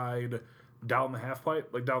you ride down the half pipe,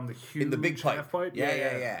 like down the huge in the big pipe. Half pipe.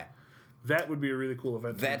 Yeah. That would be a really cool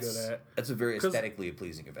event to be good at. That's a very aesthetically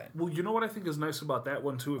pleasing event. Well, you know what I think is nice about that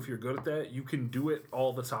one too, if you're good at that, you can do it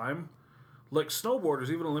all the time. Like snowboarders,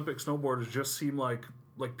 even Olympic snowboarders just seem like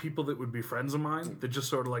people that would be friends of mine that just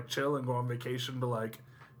sort of like chill and go on vacation to like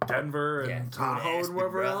Denver and Tahoe and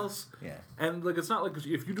wherever else. Yeah. And like it's not like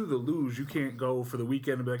if you do the luge, you can't go for the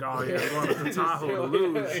weekend and be like, oh yeah, we're going to Tahoe to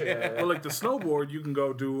luge. But like the snowboard, you can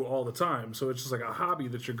go do all the time. So it's just like a hobby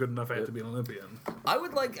that you're good enough at to be an Olympian. I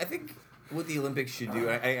think what the Olympics should do,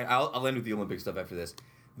 I'll end with the Olympic stuff after this.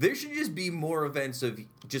 there should just be more events of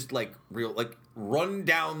just like real, like run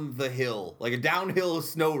down the hill, like a downhill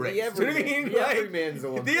snow race. You know what I mean? The Everyman's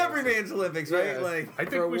Olympics. The Everyman's Olympics, right? Yeah. Like, I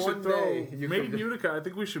think we should throw, you maybe could- Utica, I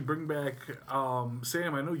think we should bring back,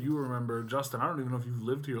 Sam, I know you remember, Justin, I don't even know if you've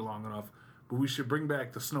lived here long enough, but we should bring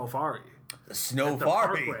back the Snowfari. the Snow At the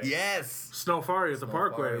Fari, Parkway. yes. Snowfari at the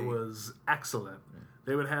Parkway Snowfari. was excellent.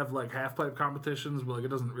 They would have like half pipe competitions, but like it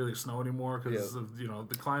doesn't really snow anymore because of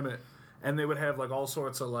the climate. And they would have like all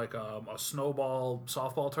sorts of like a snowball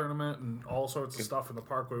softball tournament and all sorts of stuff. And the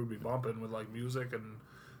Parkway would be bumping with like music and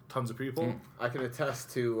tons of people. I can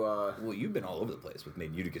attest to. Well, you've been all over the place with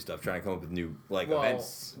Made in Utica stuff, trying to come up with new like Well,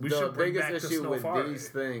 events. We the should bring biggest back the issue with Snowfari. these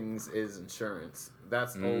things is insurance.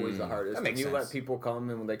 That's always the hardest. that makes when you sense. let people come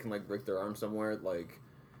and when they can like break their arm somewhere, like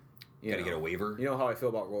you Gotta know, get a waiver. You know how I feel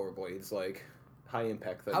about rollerblades, like high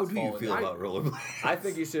impact things. How do you falling feel down. about rollerblades? I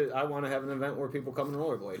think you should. I want to have an event where people come and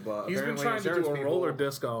rollerblade, but He's been apparently trying to insurance do a people- roller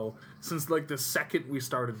disco since like the second we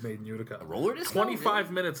started Made in Utica. A roller disco?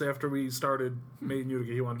 25 minutes after we started Made in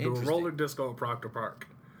Utica, he wanted to do a Interesting. roller disco at Proctor Park.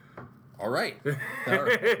 All right. All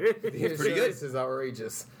right. The pretty good. insurance is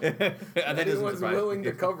outrageous. that doesn't Anyone's surprise willing me.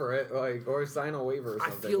 to cover it, like or sign a waiver or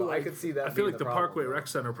something. But I could see that. I feel being like the problem, Parkway though. Rec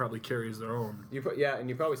Center probably carries their own. And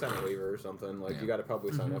you probably sign a waiver or something. Like you got to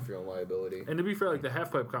probably sign off your own liability. And to be fair, like the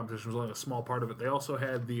half pipe competition was only a small part of it. They also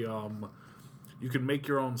had the you can make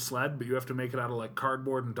your own sled, but you have to make it out of like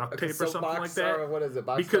cardboard and duct Like a tape or something like soapbox, that. or what is it?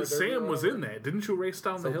 Box Because car derby Sam or was whatever? in that. Didn't you race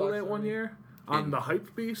down the hill Soapbox that one derby? year on the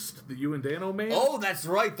Hype Beast that you and Dano made? Oh, that's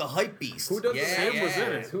right, the Hype Beast. Who does yeah, the Sam was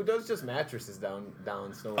in it. Who does just mattresses down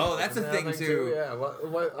snow? Oh, that's a thing, too. Yeah.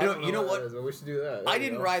 What, I don't You know what? what? That is, but we should do that. I There you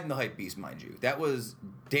didn't go. ride in the Hype Beast, mind you. That was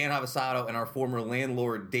Dan Havasato and our former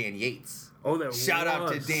landlord, Dan Yates. Oh, that Shout out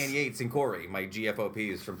to was. Dan Yates and Corey, my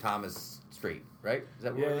GFOPs from Thomas Street, right? Is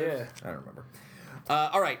that where Yeah, it is? I don't remember.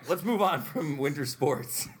 All right, let's move on from winter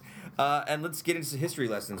sports. And let's get into history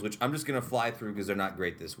lessons, which I'm just going to fly through because they're not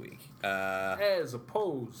great this week. As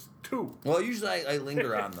opposed to. Well, usually I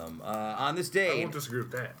linger on them. On this I day, won't disagree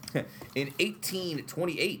with that. in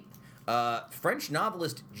 1828, French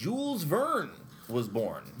novelist Jules Verne was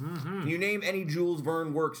born. Can you name any Jules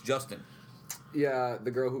Verne works, Justin? Yeah, the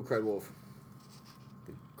girl who cried wolf.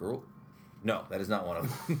 Girl? No, that is not one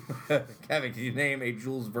of them. Kevin, can you name a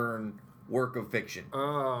Jules Verne work of fiction?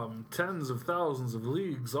 Tens of thousands of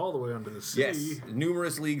leagues all the way under the sea. Yes,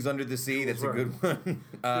 numerous leagues under the sea. That's a good one.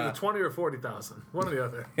 Either 20 or 40,000. One or the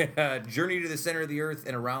other. Journey to the Center of the Earth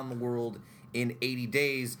and Around the World in 80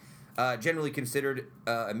 Days. Generally considered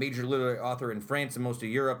a major literary author in France and most of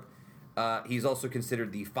Europe. He's also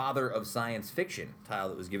considered the father of science fiction, title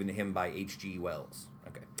that was given to him by H.G. Wells.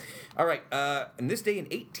 Okay. All right. On this day in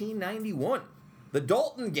 1891, the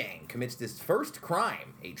Dalton Gang commits its first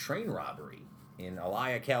crime, a train robbery in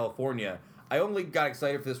Elia, California. I only got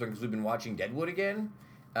excited for this one because we've been watching Deadwood again,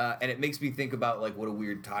 and it makes me think about like what a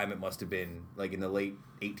weird time it must have been, like in the late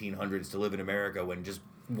 1800s, to live in America when just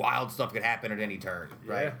wild stuff could happen at any turn,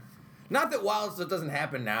 right? Yeah. Not that wild stuff doesn't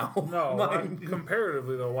happen now. No, Mind-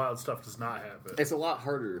 comparatively, though, wild stuff does not happen. It's a lot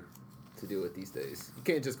harder to do it these days. You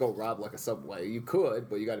can't just go rob like a subway. You could,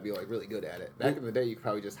 but you got to be like really good at it. Back in the day, you could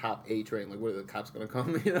probably just hop a train. Like, what are the cops gonna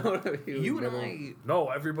come? You know what I mean? You and Never- I, No,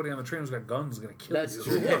 everybody on the train who's got guns is going to kill That's you.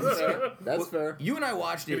 true. That's fair. That's fair. you and I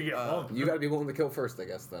watched Gonna it. get bumped. You got to be willing to kill first, I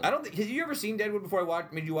guess. Then I don't think. Have you ever seen Deadwood before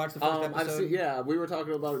made you watch the first I've episode? seen, yeah, we were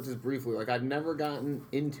talking about it just briefly. Like, I've never gotten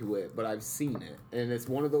into it, but I've seen it, and it's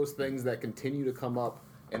one of those things that continue to come up.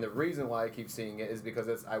 And the reason why I keep seeing it is because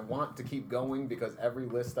I want to keep going because every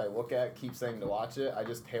list I look at keeps saying to watch it. I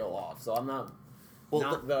just tail off, so I'm not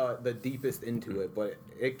the deepest into it, but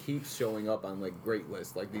it keeps showing up on like great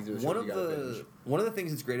lists. Like these are the shows you gotta binge. One of the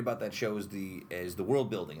things that's great about that show is the world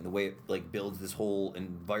building and the way it like builds this whole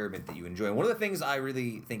environment that you enjoy. And one of the things I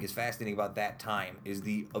really think is fascinating about that time is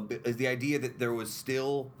the idea that there was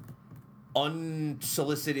still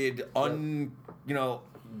unsolicited,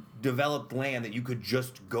 developed land that you could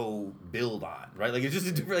just go build on, right? Like it's just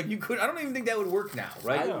a different. Like you could. I don't even think that would work now,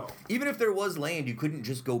 right? I know. Even if there was land, you couldn't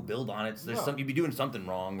just go build on it. So there's No. you'd be doing something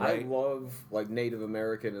wrong, right? I love like Native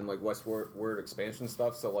American and like westward expansion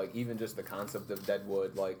stuff. So like even just the concept of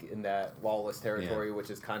Deadwood, like in that lawless territory, which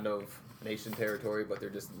is kind of nation territory, but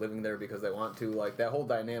they're just living there because they want to. Like that whole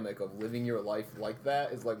dynamic of living your life like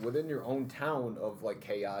that is like within your own town of like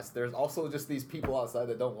chaos. There's also just these people outside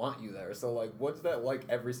that don't want you there. So like, what's that like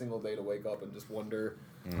every single day to wake up and just wonder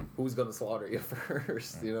who's gonna slaughter you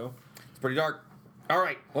first? You know. It's pretty dark. All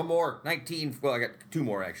right, one more. Well, I got two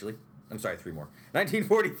more, actually. I'm sorry, three more.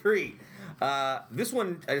 1943. This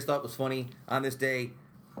one I just thought was funny. On this day,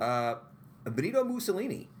 Benito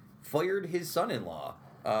Mussolini fired his son-in-law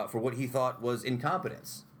for what he thought was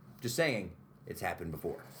incompetence. Just saying, it's happened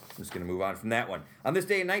before. I'm just going to move on from that one. On this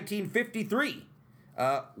day in 1953,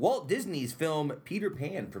 Walt Disney's film Peter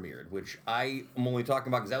Pan premiered, which I am only talking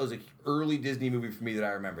about because that was an early Disney movie for me that I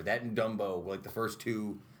remember. That and Dumbo were like the first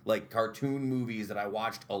two like cartoon movies that I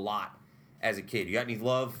watched a lot as a kid. You got any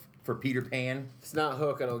love for Peter Pan? It's not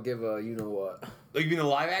Hook. I don't give a you know what. Oh, you mean the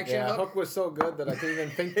live action? Yeah, Hook was so good that I couldn't even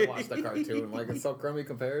think to watch the cartoon. Like, it's so crummy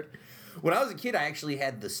compared. When I was a kid, I actually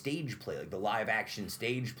had the stage play, like the live action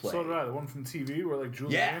stage play. So did I. The one from TV where like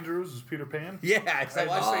Julie Andrews was Peter Pan. Yeah, I had the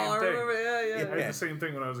same thing. Yeah. I had the same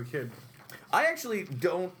thing when I was a kid. I actually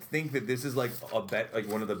don't think that this is like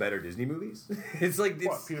one of the better Disney movies. It's like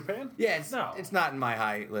What, Peter Pan? Yeah, No. It's not in my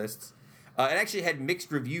high lists. It actually had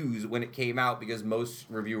mixed reviews when it came out because most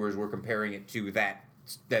reviewers were comparing it to that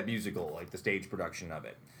musical, like the stage production of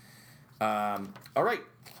it. All right,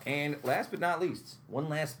 and last but not least, one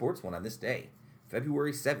last sports one on this day,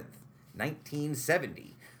 February 7th,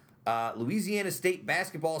 1970. Louisiana State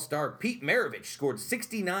basketball star Pete Maravich scored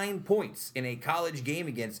 69 points in a college game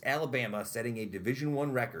against Alabama, setting a Division I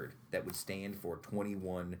record that would stand for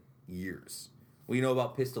 21 years. What do you know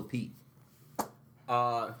about Pistol Pete?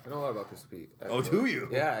 I know a lot about Pistol Pete. Actually. Oh, do you?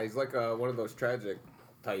 Yeah, he's like one of those tragic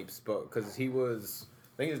types, but because he was,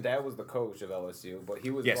 I think his dad was the coach of LSU, but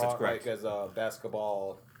he was brought like as a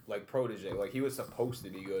basketball like protege. Like he was supposed to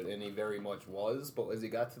be good, and he very much was. But as he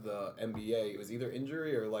got to the NBA, it was either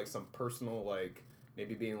injury or like some personal like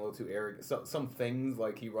maybe being a little too arrogant. Some things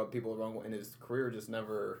like he rubbed people the wrong way, and his career just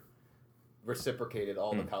never reciprocated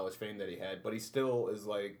all the college fame that he had. But he still is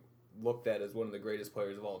like looked at as one of the greatest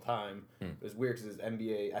players of all time. It was weird because his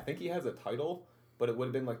NBA, I think he has a title, but it would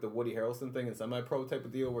have been like the Woody Harrelson thing and semi-pro type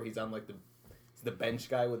of deal where he's on like the bench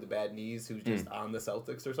guy with the bad knees who's just on the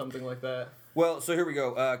Celtics or something like that. Well, so here we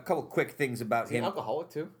go. A couple quick things about Is he him. an alcoholic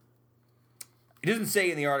too? It doesn't say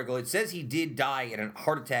in the article. It says he did die in a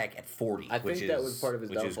heart attack at 40. I think that was part of his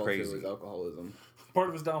downfall too, crazy. was alcoholism. Part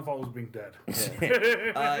of his downfall was being dead.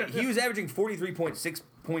 He was averaging 43.6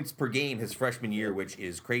 points per game his freshman year, which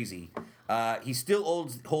is crazy. He still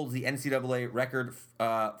holds the NCAA record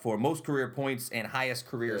for most career points and highest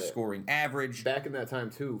career scoring average. Back in that time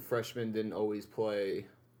too, freshmen didn't always play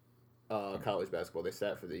college basketball. They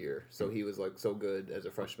sat for the year, so he was like so good as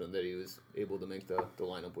a freshman that he was able to make the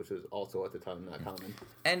lineup, which was also at the time not common.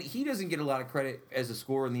 And he doesn't get a lot of credit as a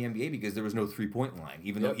scorer in the NBA because there was no 3-point line,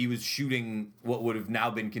 even though he was shooting what would have now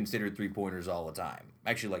been considered 3-pointers all the time.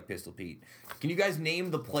 Actually, like Pistol Pete. Can you guys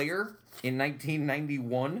name the player in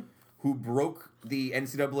 1991 who broke the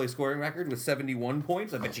NCAA scoring record with 71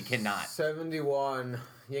 points? I bet you cannot. 71,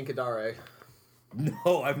 Yankadare.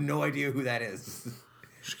 No, I have no idea who that is.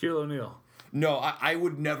 Shaquille O'Neal. No, I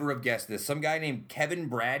would never have guessed this. Some guy named Kevin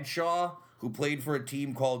Bradshaw who played for a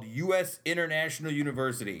team called U.S. International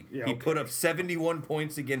University. Yeah, He put up 71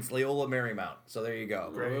 points against Loyola Marymount. So there you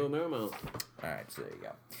go. Great. Marymount. All right, so there you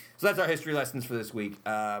go. So that's our history lessons for this week.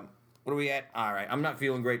 What are we at? All right, I'm not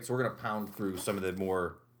feeling great, so we're going to pound through some of the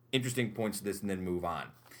more interesting points of this and then move on.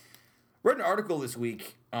 Read an article this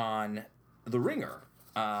week on The Ringer,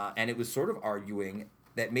 and it was sort of arguing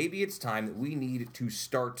that maybe it's time that we need to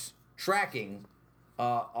start tracking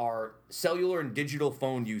our cellular and digital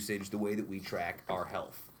phone usage the way that we track our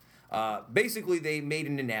health. Basically, they made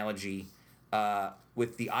an analogy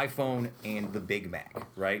with the iPhone and the Big Mac,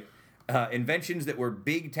 right? Inventions that were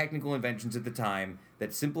big technical inventions at the time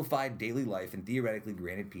that simplified daily life and theoretically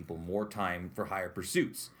granted people more time for higher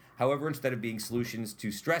pursuits. However, instead of being solutions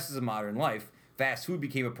to stresses of modern life, fast food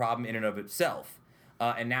became a problem in and of itself.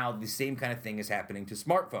 And now the same kind of thing is happening to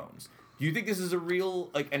smartphones. Do you think this is a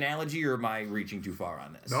real analogy, or am I reaching too far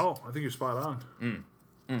on this? No, I think you're spot on.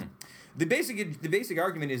 The basic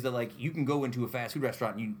argument is that you can go into a fast food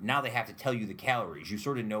restaurant and now they have to tell you the calories. You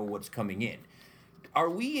sort of know what's coming in. Are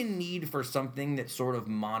we in need for something that sort of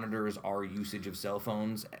monitors our usage of cell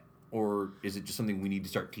phones, or is it just something we need to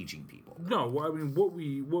start teaching people? No, I mean what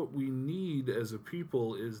we need as a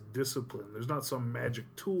people is discipline. There's not some magic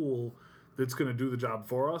tool that's going to do the job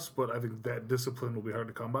for us, but I think that discipline will be hard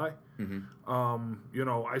to come by.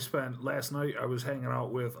 I spent last night, I was hanging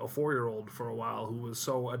out with a 4-year-old for a while who was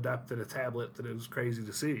so adept at a tablet that it was crazy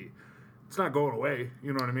to see. It's not going away,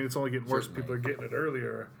 you know what I mean? It's only getting worse. People are getting it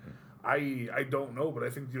earlier. I don't know, but I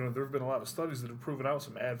think, there have been a lot of studies that have proven out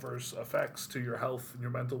some adverse effects to your health and your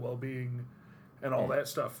mental well-being and all that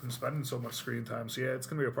stuff from spending so much screen time. So, yeah, it's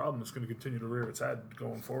going to be a problem. It's going to continue to rear its head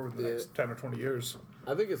going forward the next 10 or 20 years.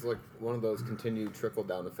 I think it's like one of those continued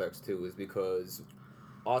trickle-down effects, too, is because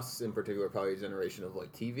us in particular are probably a generation of,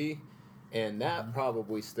 TV, and that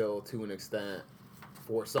probably still, to an extent,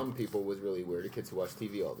 for some people was really weird. The kids who watch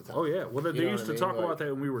TV all the time. Oh yeah, well they You know used what to I mean? talk Like- about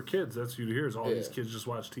that when we were kids. That's what you hear is all these Yeah. kids just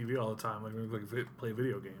watch TV all the time, play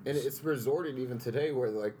video games. And it's resorted even today where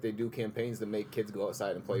like they do campaigns to make kids go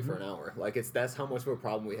outside and play for an hour. Like that's how much of a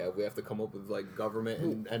problem we have. We have to come up with like government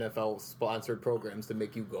and NFL sponsored programs to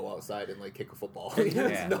make you go outside and like kick a football.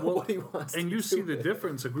 Yeah. Nobody wants. And to you do see the it.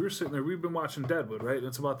 difference. Like we were sitting there, we've been watching Deadwood, right? And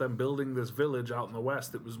it's about them building this village out in the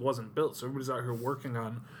west that wasn't built. So everybody's out here working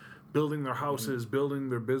on building their houses, building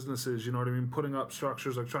their businesses. You know what I mean? Putting up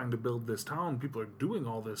structures, like trying to build this town. People are doing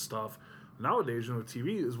all this stuff nowadays. You know,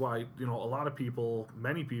 TV is why a lot of people,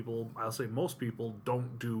 many people, I'll say most people,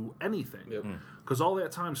 don't do anything because all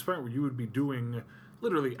that time spent where you would be doing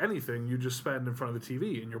literally anything you just spend in front of the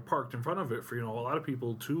TV and you're parked in front of it for a lot of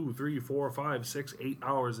people 2, 3, 4, 5, 6, 8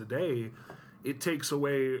 hours a day. It takes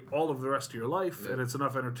away all of the rest of your life, and it's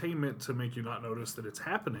enough entertainment to make you not notice that it's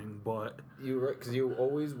happening. But because you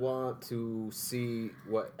always want to see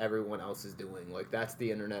what everyone else is doing. Like that's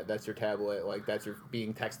the internet, that's your tablet, like that's your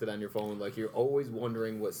being texted on your phone. Like you're always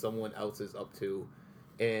wondering what someone else is up to,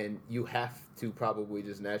 and you have to probably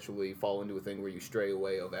just naturally fall into a thing where you stray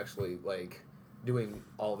away of actually like doing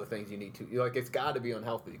all the things you need to. Like it's got to be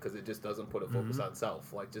unhealthy because it just doesn't put a focus on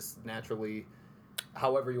self. Like just naturally.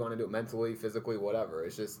 However you want to do it, mentally, physically, whatever.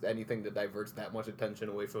 It's just anything that diverts that much attention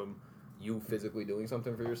away from you physically doing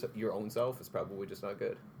something for your own self is probably just not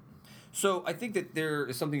good. So I think that there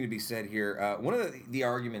is something to be said here. One of the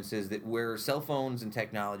arguments is that where cell phones and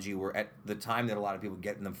technology were at the time that a lot of people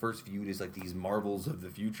get them first viewed as like these marvels of the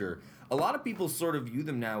future, a lot of people sort of view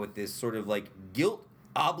them now with this sort of like guilt,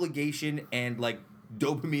 obligation, and like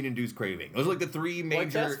dopamine-induced craving. Those are like the three major...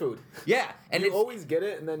 Like fast food. Yeah. And you always get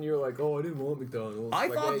it, and then you're like, oh, I didn't want McDonald's. I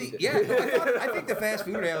like, thought yeah, you did. I think the fast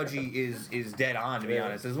food analogy is dead on, to be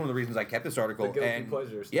honest. This is one of the reasons I kept this article. The guilty and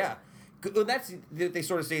pleasure stuff. Yeah. Well, that's they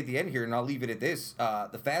sort of say at the end here, and I'll leave it at this.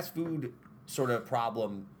 The fast food sort of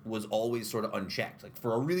problem was always sort of unchecked. Like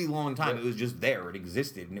for a really long time, it was just there. It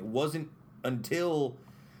existed. And it wasn't until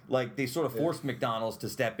like they sort of forced McDonald's to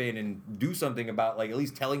step in and do something about like at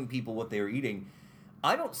least telling people what they were eating.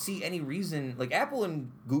 I don't see any reason, like Apple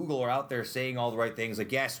and Google are out there saying all the right things,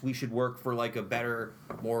 like, yes, we should work for like a better,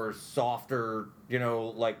 more softer,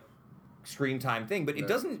 like screen time thing, but it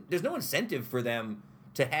doesn't, there's no incentive for them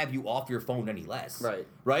to have you off your phone any less. Right.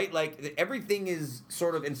 Right? Like everything is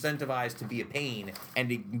sort of incentivized to be a pain and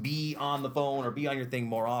to be on the phone or be on your thing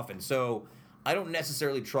more often. So I don't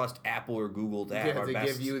necessarily trust Apple or Google to have our to best.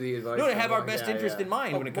 give you the advice. No, to have our best interest in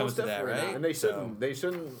mind when it comes most to that, definitely right? not.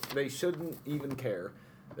 And they shouldn't even care.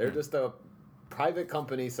 They're just a private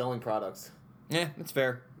company selling products. Yeah, that's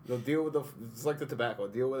fair. They'll deal with it's like the tobacco.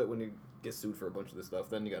 Deal with it when you get sued for a bunch of this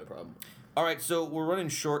stuff. Then you got a problem. All right, so we're running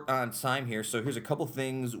short on time here. So here's a couple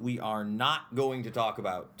things we are not going to talk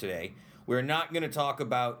about today. We're not going to talk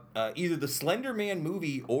about either the Slenderman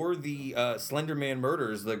movie or the Slenderman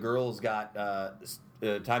murders. The girls got... Tom,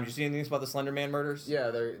 did you see anything about the Slenderman murders?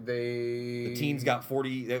 Yeah, The teens got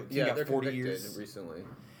 40. The teen got they're 40 convicted years recently.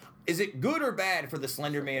 Is it good or bad for the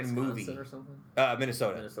Slenderman movie? Wisconsin or something?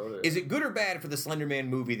 Minnesota. Minnesota, Is it good or bad for the Slenderman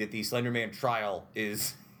movie that the Slenderman trial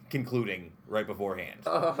is concluding right beforehand?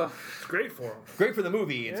 it's great for them. Great for the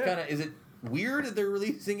movie. It's kind of... Is it weird that they're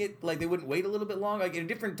releasing it like they wouldn't wait a little bit long? Like in a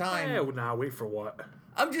different time... Yeah, nah, wait for what?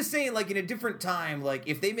 I'm just saying, like, in a different time, like,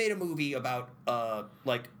 if they made a movie about,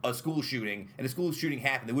 like, a school shooting, and a school shooting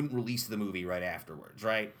happened, they wouldn't release the movie right afterwards,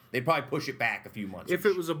 right? They'd probably push it back a few months. If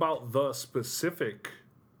it was about the specific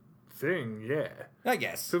thing, yeah. I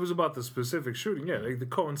guess. If it was about the specific shooting, yeah. They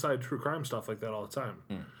coincide true crime stuff like that all the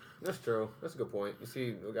time. That's true. That's a good point. You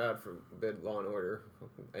see, God forbid, Law and Order,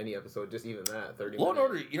 any episode, just even that 30 Law and minute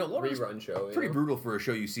Order, Law and Order's rerun show. pretty brutal for a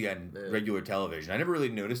show you see on regular television. I never really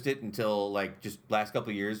noticed it until, like, just last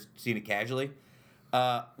couple of years, seeing it casually.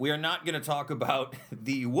 We are not going to talk about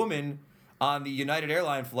the woman on the United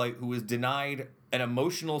Airlines flight who was denied an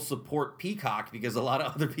emotional support peacock because a lot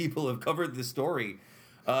of other people have covered this story.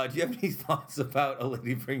 Do you have any thoughts about a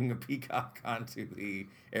lady bringing a peacock onto the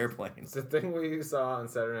airplane? It's the thing we saw on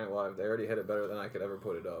Saturday Night Live. They already hit it better than I could ever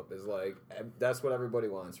put it up. Is like that's what everybody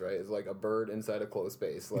wants, right? It's like a bird inside a closed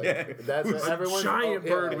space. Like that's what everyone's giant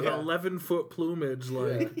bird with 11-foot plumage,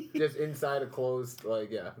 like just inside a closed.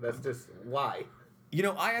 Like that's just why.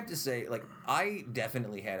 I have to say, like, I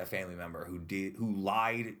definitely had a family member who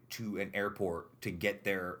lied to an airport to get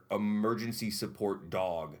their emergency support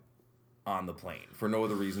dog on the plane for no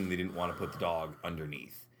other reason they didn't want to put the dog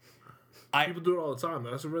underneath. People do it all the time.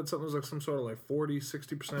 I also read something that was like some sort of like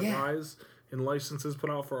 40-60% rise in licenses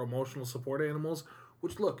put out for emotional support animals,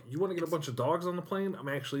 Which, look, you want to get a bunch of dogs on the plane? I'm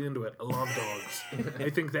actually into it. I love dogs. I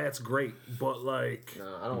think that's great. But, like...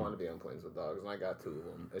 No, I don't want to be on planes with dogs, and I got 2 of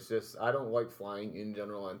them. It's just, I don't like flying in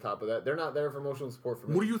general on top of that. They're not there for emotional support for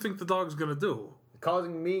me. What do you think the dog's going to do?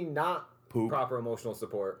 Causing me not poop. Proper emotional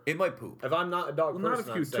support. It might poop. If I'm not a dog person,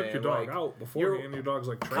 not if you took your dog out beforehand, your dog's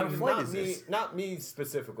like training. Not me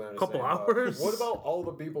specifically. A couple hours. What about all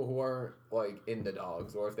the people who aren't like into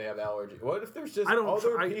dogs, or if they have allergies? What if there's just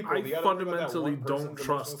other people? I fundamentally don't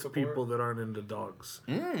trust people that aren't into dogs.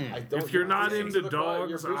 If you're not into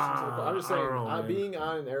dogs, I'm just saying, know, being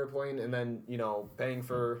on an airplane and then paying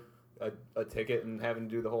for a ticket and having to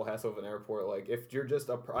do the whole hassle of an airport. Like, if you're just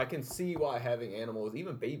I can see why having animals,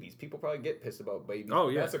 even babies, people probably get pissed about babies. Oh,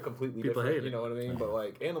 yeah. That's a completely People different, hate it. you know what I mean? But,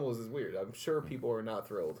 like, animals is weird. I'm sure people are not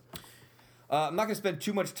thrilled. I'm not going to spend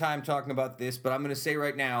too much time talking about this, but I'm going to say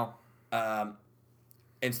right now,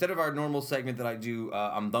 instead of our normal segment that I do,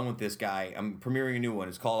 I'm done with this guy. I'm premiering a new one.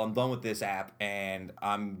 It's called I'm Done With This app, and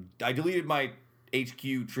I deleted my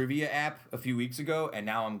HQ Trivia app a few weeks ago, and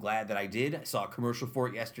now I'm glad that I did. I saw a commercial for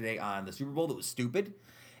it yesterday on the Super Bowl that was stupid,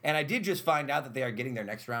 and I did just find out that they are getting their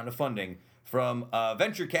next round of funding from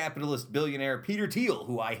venture capitalist billionaire Peter Thiel,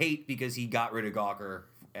 who I hate because he got rid of Gawker.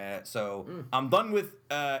 I'm done with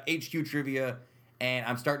HQ Trivia, and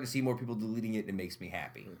I'm starting to see more people deleting it, and it makes me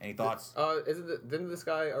happy. Any thoughts? Didn't this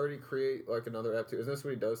guy already create like another app too? Isn't this what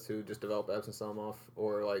he does too? Just develop apps and sell them off,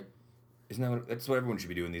 or like? That's what everyone should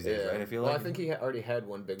be doing these days, right? I feel I think he already had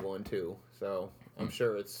one big one too, so I'm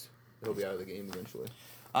sure he'll be out of the game eventually.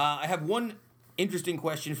 I have one interesting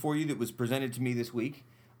question for you that was presented to me this week.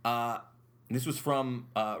 This was from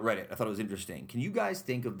Reddit. I thought it was interesting. Can you guys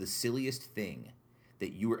think of the silliest thing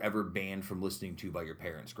that you were ever banned from listening to by your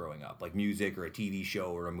parents growing up? Like music or a TV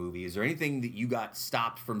show or a movie? Is there anything that you got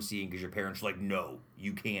stopped from seeing because your parents were like, no,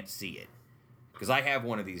 you can't see it? Because I have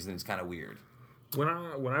one of these and it's kind of weird. When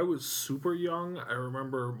I was super young, I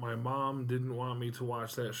remember my mom didn't want me to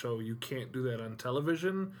watch that show. You can't do that on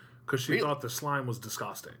television because she thought the slime was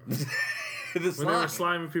disgusting. When they were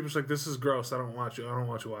sliming people, she's like, "This is gross. I don't want you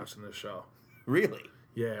watching this show." Really?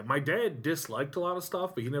 Yeah, my dad disliked a lot of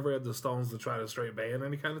stuff, but he never had the stones to try to straight ban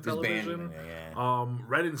any kind of television.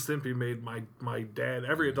 Red and Stimpy made my dad,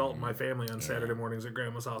 every adult in my family on Saturday mornings at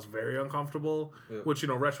Grandma's house very uncomfortable, which,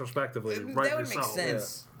 retrospectively, rightly that would make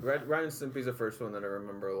sense. Yeah. Red and Stimpy's the first one that I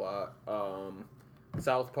remember a lot.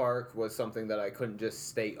 South Park was something that I couldn't just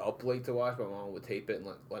stay up late to watch. My mom would tape it and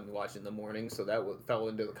let me watch it in the morning, so that fell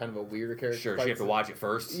into kind of a weirder character. Sure, she had to watch it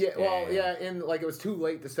first. Yeah, and like it was too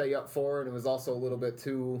late to stay up for, and it was also a little bit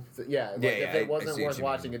too. If it wasn't worth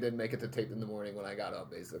watching, it didn't make it to tape in the morning when I got up.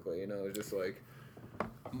 Basically, it was just like.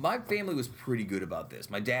 My family was pretty good about this.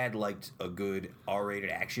 My dad liked a good R-rated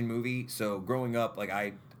action movie, so growing up, like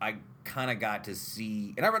I kind of got to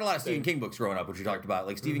see, and I read a lot of Stephen King books growing up, which we talked about.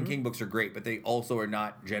 Like Stephen King books are great, but they also are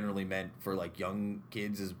not generally meant for like young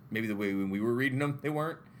kids, as maybe the way when we were reading them, they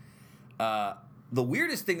weren't. The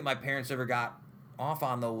weirdest thing that my parents ever got off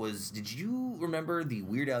on though was, did you remember the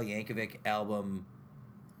Weird Al Yankovic album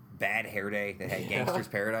Bad Hair Day that had Gangster's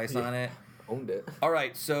Paradise on it? Owned it. All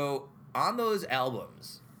right, so on those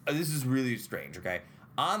albums, this is really strange, okay?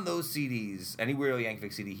 On those CDs, any Weird Al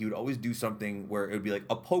Yankovic CD, he would always do something where it would be like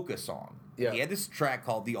a polka song. Yeah. He had this track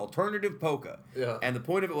called The Alternative Polka. Yeah. And the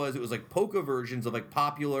point of it was like polka versions of like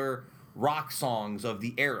popular rock songs of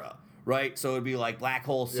the era, right? So it would be like Black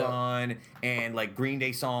Hole Sun and like Green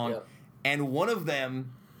Day song. Yeah. And one of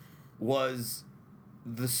them was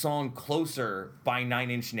the song Closer by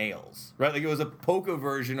Nine Inch Nails, right? Like it was a polka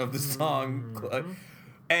version of the song. Mm-hmm.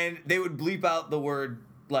 And they would bleep out the word,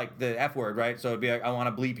 like the F word, right? So it'd be like, I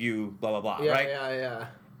want to bleep you, blah, blah, blah, right? Yeah.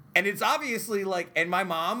 And it's obviously like, and my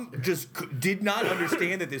mom just did not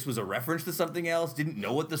understand that this was a reference to something else, didn't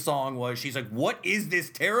know what the song was. She's like, what is this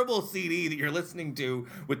terrible CD that you're listening to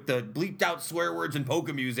with the bleeped out swear words and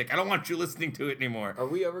polka music? I don't want you listening to it anymore. Are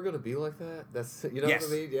we ever going to be like that? That's, yes.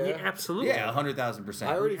 What I mean? Yeah, absolutely. Yeah, 100,000%.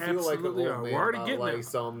 I already feel like we're already getting like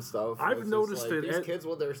some stuff. I've noticed like, that these kids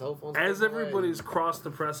with their cell phones. As everybody's crossed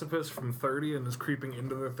the precipice from 30 and is creeping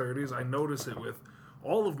into their 30s, I notice it with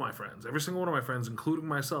all of my friends, every single one of my friends, including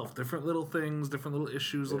myself, different little things, different little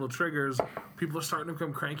issues, little triggers. People are starting to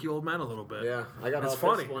become cranky old men a little bit. Yeah, I got it's off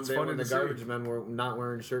funny. One it's day funny when the garbage men were not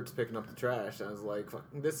wearing shirts picking up the trash. I was like,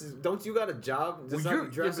 don't you got a job? Just how you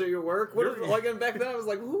dress at your work? And back then I was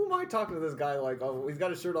like, who am I talking to this guy? Like, oh, he's got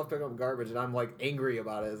his shirt off picking up garbage, and I'm like angry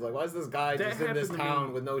about it. It's like, why is this guy just in this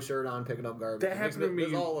town with no shirt on picking up garbage? That happened to me.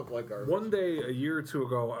 This all look like garbage. One day, a year or two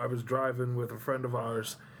ago, I was driving with a friend of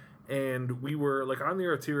ours, and we were like on the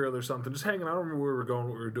arterial or something, just hanging out. I don't remember where we were going,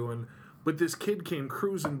 what we were doing, But this kid came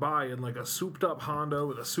cruising by in like a souped up Honda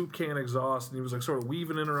with a soup can exhaust, and he was like sort of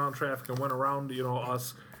weaving in around traffic and went around,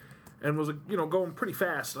 us, and was like, going pretty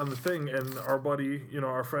fast on the thing. And our buddy,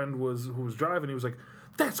 our friend who was driving, he was like,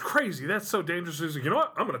 "That's crazy. That's so dangerous." He's like, "You know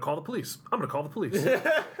what? I'm going to call the police.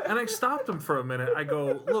 And I stopped him for a minute. I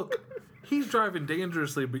go, "Look, he's driving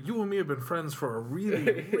dangerously, but you and me have been friends for a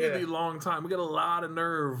really, really long time. We got a lot of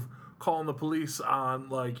nerve calling the police on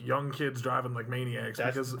like young kids driving like maniacs."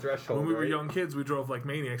 That's because the threshold, when we were right? young kids, we drove like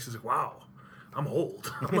maniacs. He's like, "Wow, I'm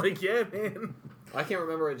old." I'm like, "Yeah, man." I can't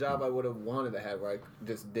remember a job I would have wanted to have where I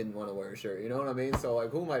just didn't want to wear a shirt. You know what I mean? So, like,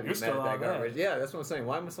 who am I to be You're mad at still that on guy? that. Yeah, that's what I'm saying.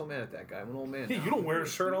 Why am I so mad at that guy? I'm an old man. Hey, now. you don't wear a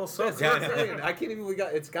shirt all summer. That's what I'm saying. I can't even.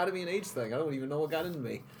 It's got to be an age thing. I don't even know what got into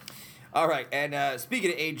me. All right, and speaking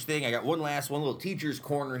of age thing, I got one little teacher's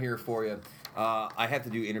corner here for you. I have to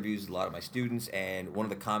do interviews with a lot of my students, and one of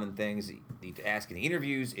the common things that you need to ask in the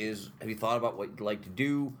interviews is, have you thought about what you'd like to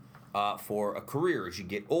do for a career as you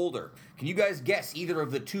get older? Can you guys guess either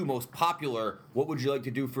of the two most popular, what would you like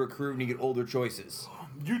to do for a career when you get older choices?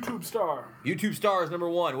 YouTube star. YouTube star is number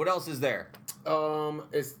one. What else is there?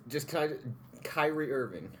 It's just kind of Kyrie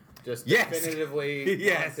Irving. Just Yes. definitively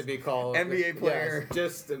Yes. wants to be called NBA player. Yes,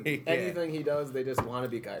 just Yeah. anything he does, they just want to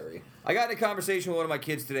be Kyrie. I got in a conversation with one of my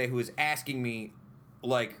kids today who was asking me,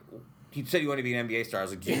 like, he said he wanted to be an NBA star. I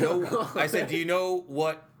was like, do you know? I said, do you know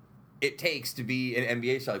what it takes to be an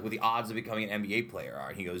NBA star? Like, what the odds of becoming an NBA player are?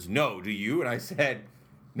 And he goes, no, do you? And I said,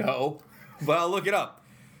 no, but I'll look it up.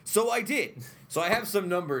 So I did. So I have some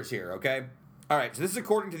numbers here, okay? All right, so this is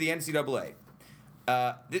according to the NCAA.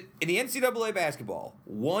 In the NCAA basketball,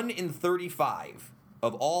 1 in 35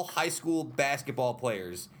 of all high school basketball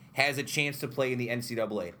players has a chance to play in the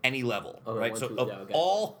NCAA at any level, Okay, right? 1, So 2, of yeah, okay.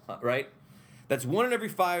 all, right? That's 1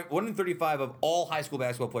 in 35 of all high school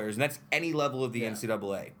basketball players, and that's any level of the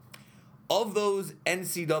NCAA. Of those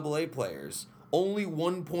NCAA players, only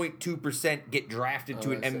 1.2% get drafted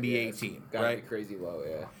to an NBA team, Gotta right? be crazy low,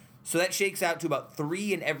 yeah. So that shakes out to about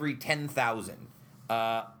 3 in every 10,000.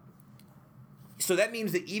 So that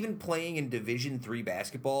means that even playing in Division III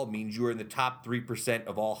basketball means you are in the top 3%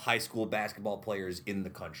 of all high school basketball players in the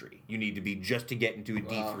country. You need to be just to get into a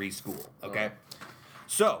D3 school, okay? Wow.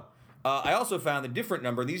 So I also found a different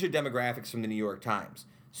number. These are demographics from the New York Times.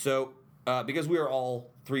 So because we are all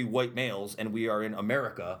 3 white males and we are in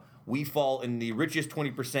America, we fall in the richest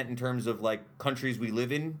 20% in terms of, like, countries we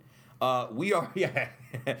live in. We are, yeah.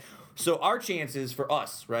 So our chances for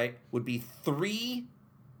us, right, would be 3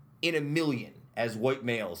 in a million as white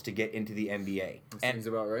males to get into the NBA. That seems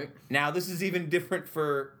about right. Now, this is even different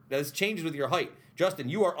this changes with your height. Justin,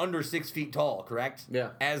 you are under 6 feet tall, correct?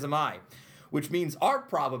 Yeah. As am I. Which means our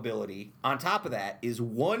probability, on top of that, is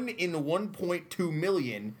 1 in 1.2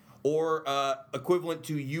 million, or equivalent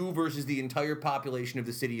to you versus the entire population of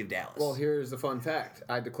the city of Dallas. Well, here's the fun fact.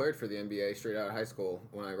 I declared for the NBA straight out of high school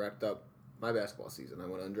when I wrapped up my basketball season. I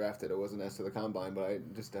went undrafted. It wasn't as to the combine, but I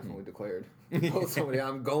just definitely declared. I told somebody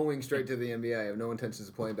I'm going straight to the NBA. I have no intentions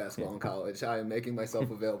of playing basketball in college. I am making myself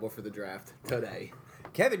available for the draft today.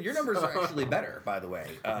 Kevin, your numbers are actually better, by the way.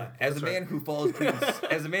 As a man who falls between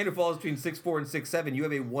 6'4" and 6'7", you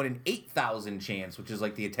have a 1 in 8,000 chance, which is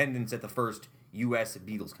like the attendance at the first U.S.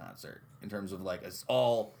 Beatles concert in terms of like us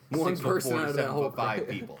all One 6'4" person out to of that whole 7'5" crowd.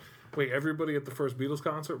 people. Wait, everybody at the first Beatles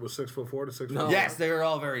concert was 6'4" to 6'5"? No. Yes, they were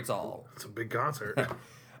all very tall. It's a big concert.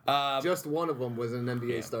 Just one of them was an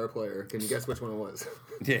NBA star player. Can you guess which one it was?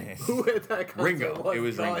 Yeah. Who at that concert Ringo. It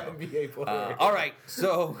was the Ringo. NBA player? All right,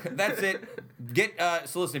 so that's it.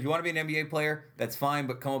 So listen, if you want to be an NBA player, that's fine,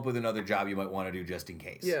 but come up with another job you might want to do just in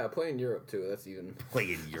case. Yeah, play in Europe too. That's even.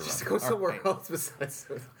 Play in Europe. Just go somewhere All else besides.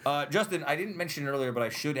 right. Justin, I didn't mention it earlier, but I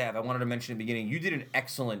should have. I wanted to mention at the beginning. You did an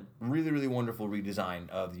excellent, really, really wonderful redesign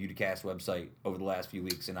of the Uticast website over the last few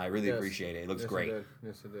weeks, and I really Yes. appreciate it. It looks Yes, great. I did.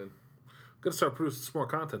 Yes, I did. Gotta start producing some more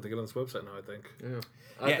content to get on this website now, I think. Yeah.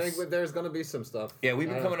 I Yes. think there's going to be some stuff. Yeah, we've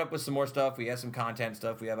been coming up with some more stuff. We have some content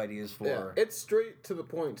stuff we have ideas for. Yeah, it's straight to the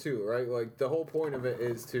point too, right? Like the whole point of it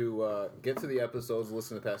is to get to the episodes,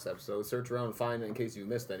 listen to past episodes, search around, find it in case you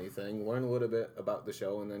missed anything, learn a little bit about the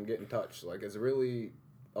show, and then get in touch. Like it's really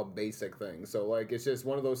a basic thing. So like it's just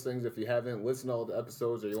one of those things. If you haven't listened to all the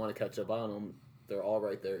episodes or you want to catch up on them, they're all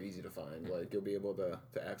right there, easy to find. Like you'll be able to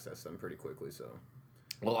access them pretty quickly. So.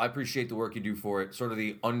 Well, I appreciate the work you do for it. Sort of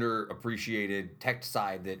the underappreciated tech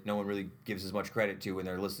side that no one really gives as much credit to when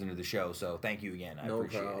they're listening to the show. So thank you again. I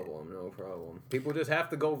appreciate it. No problem. People just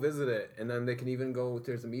have to go visit it, and then they can even go.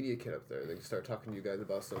 There's a media kit up there. They can start talking to you guys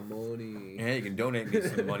about some money. Yeah, you can donate me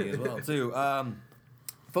some money as well, too.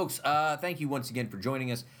 Folks, thank you once again for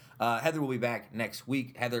joining us. Heather will be back next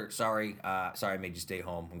week. Heather, sorry I made you stay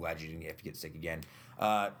home. I'm glad you didn't have to get sick again.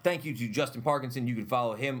 Thank you to Justin Parkinson. You can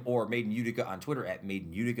follow him or Made in Utica on Twitter at Made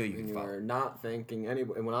in Utica. You are not thanking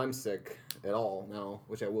anybody. And when I'm sick at all now,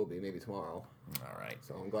 which I will be maybe tomorrow. All right.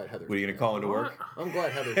 So I'm glad Heather. What are you going to call into work? I'm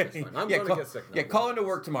glad Heather's just fine. I'm going to get sick now. Yeah, call into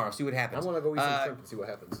work tomorrow. See what happens. I want to go eat some shrimp and see what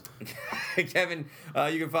happens. Kevin,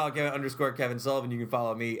 you can follow Kevin_Kevin Sullivan. You can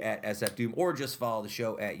follow me at SF Doom or just follow the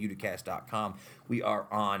show at uticast.com. We are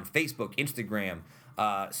on Facebook, Instagram,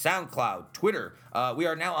 SoundCloud, Twitter. We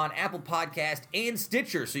are now on Apple Podcast and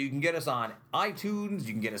Stitcher, so you can get us on iTunes,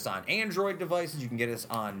 you can get us on Android devices, you can get us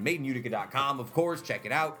on madeinutica.com, of course, check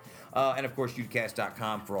it out. And of course,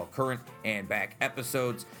 uticast.com for all current and back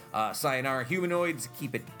episodes. Sayonara Humanoids,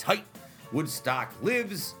 keep it tight. Woodstock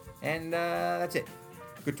lives, and that's it.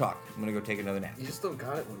 Good talk. I'm going to go take another nap. You just don't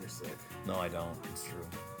got it when you're sick. No, I don't. It's true.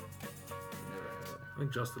 I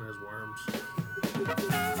think Justin has worms.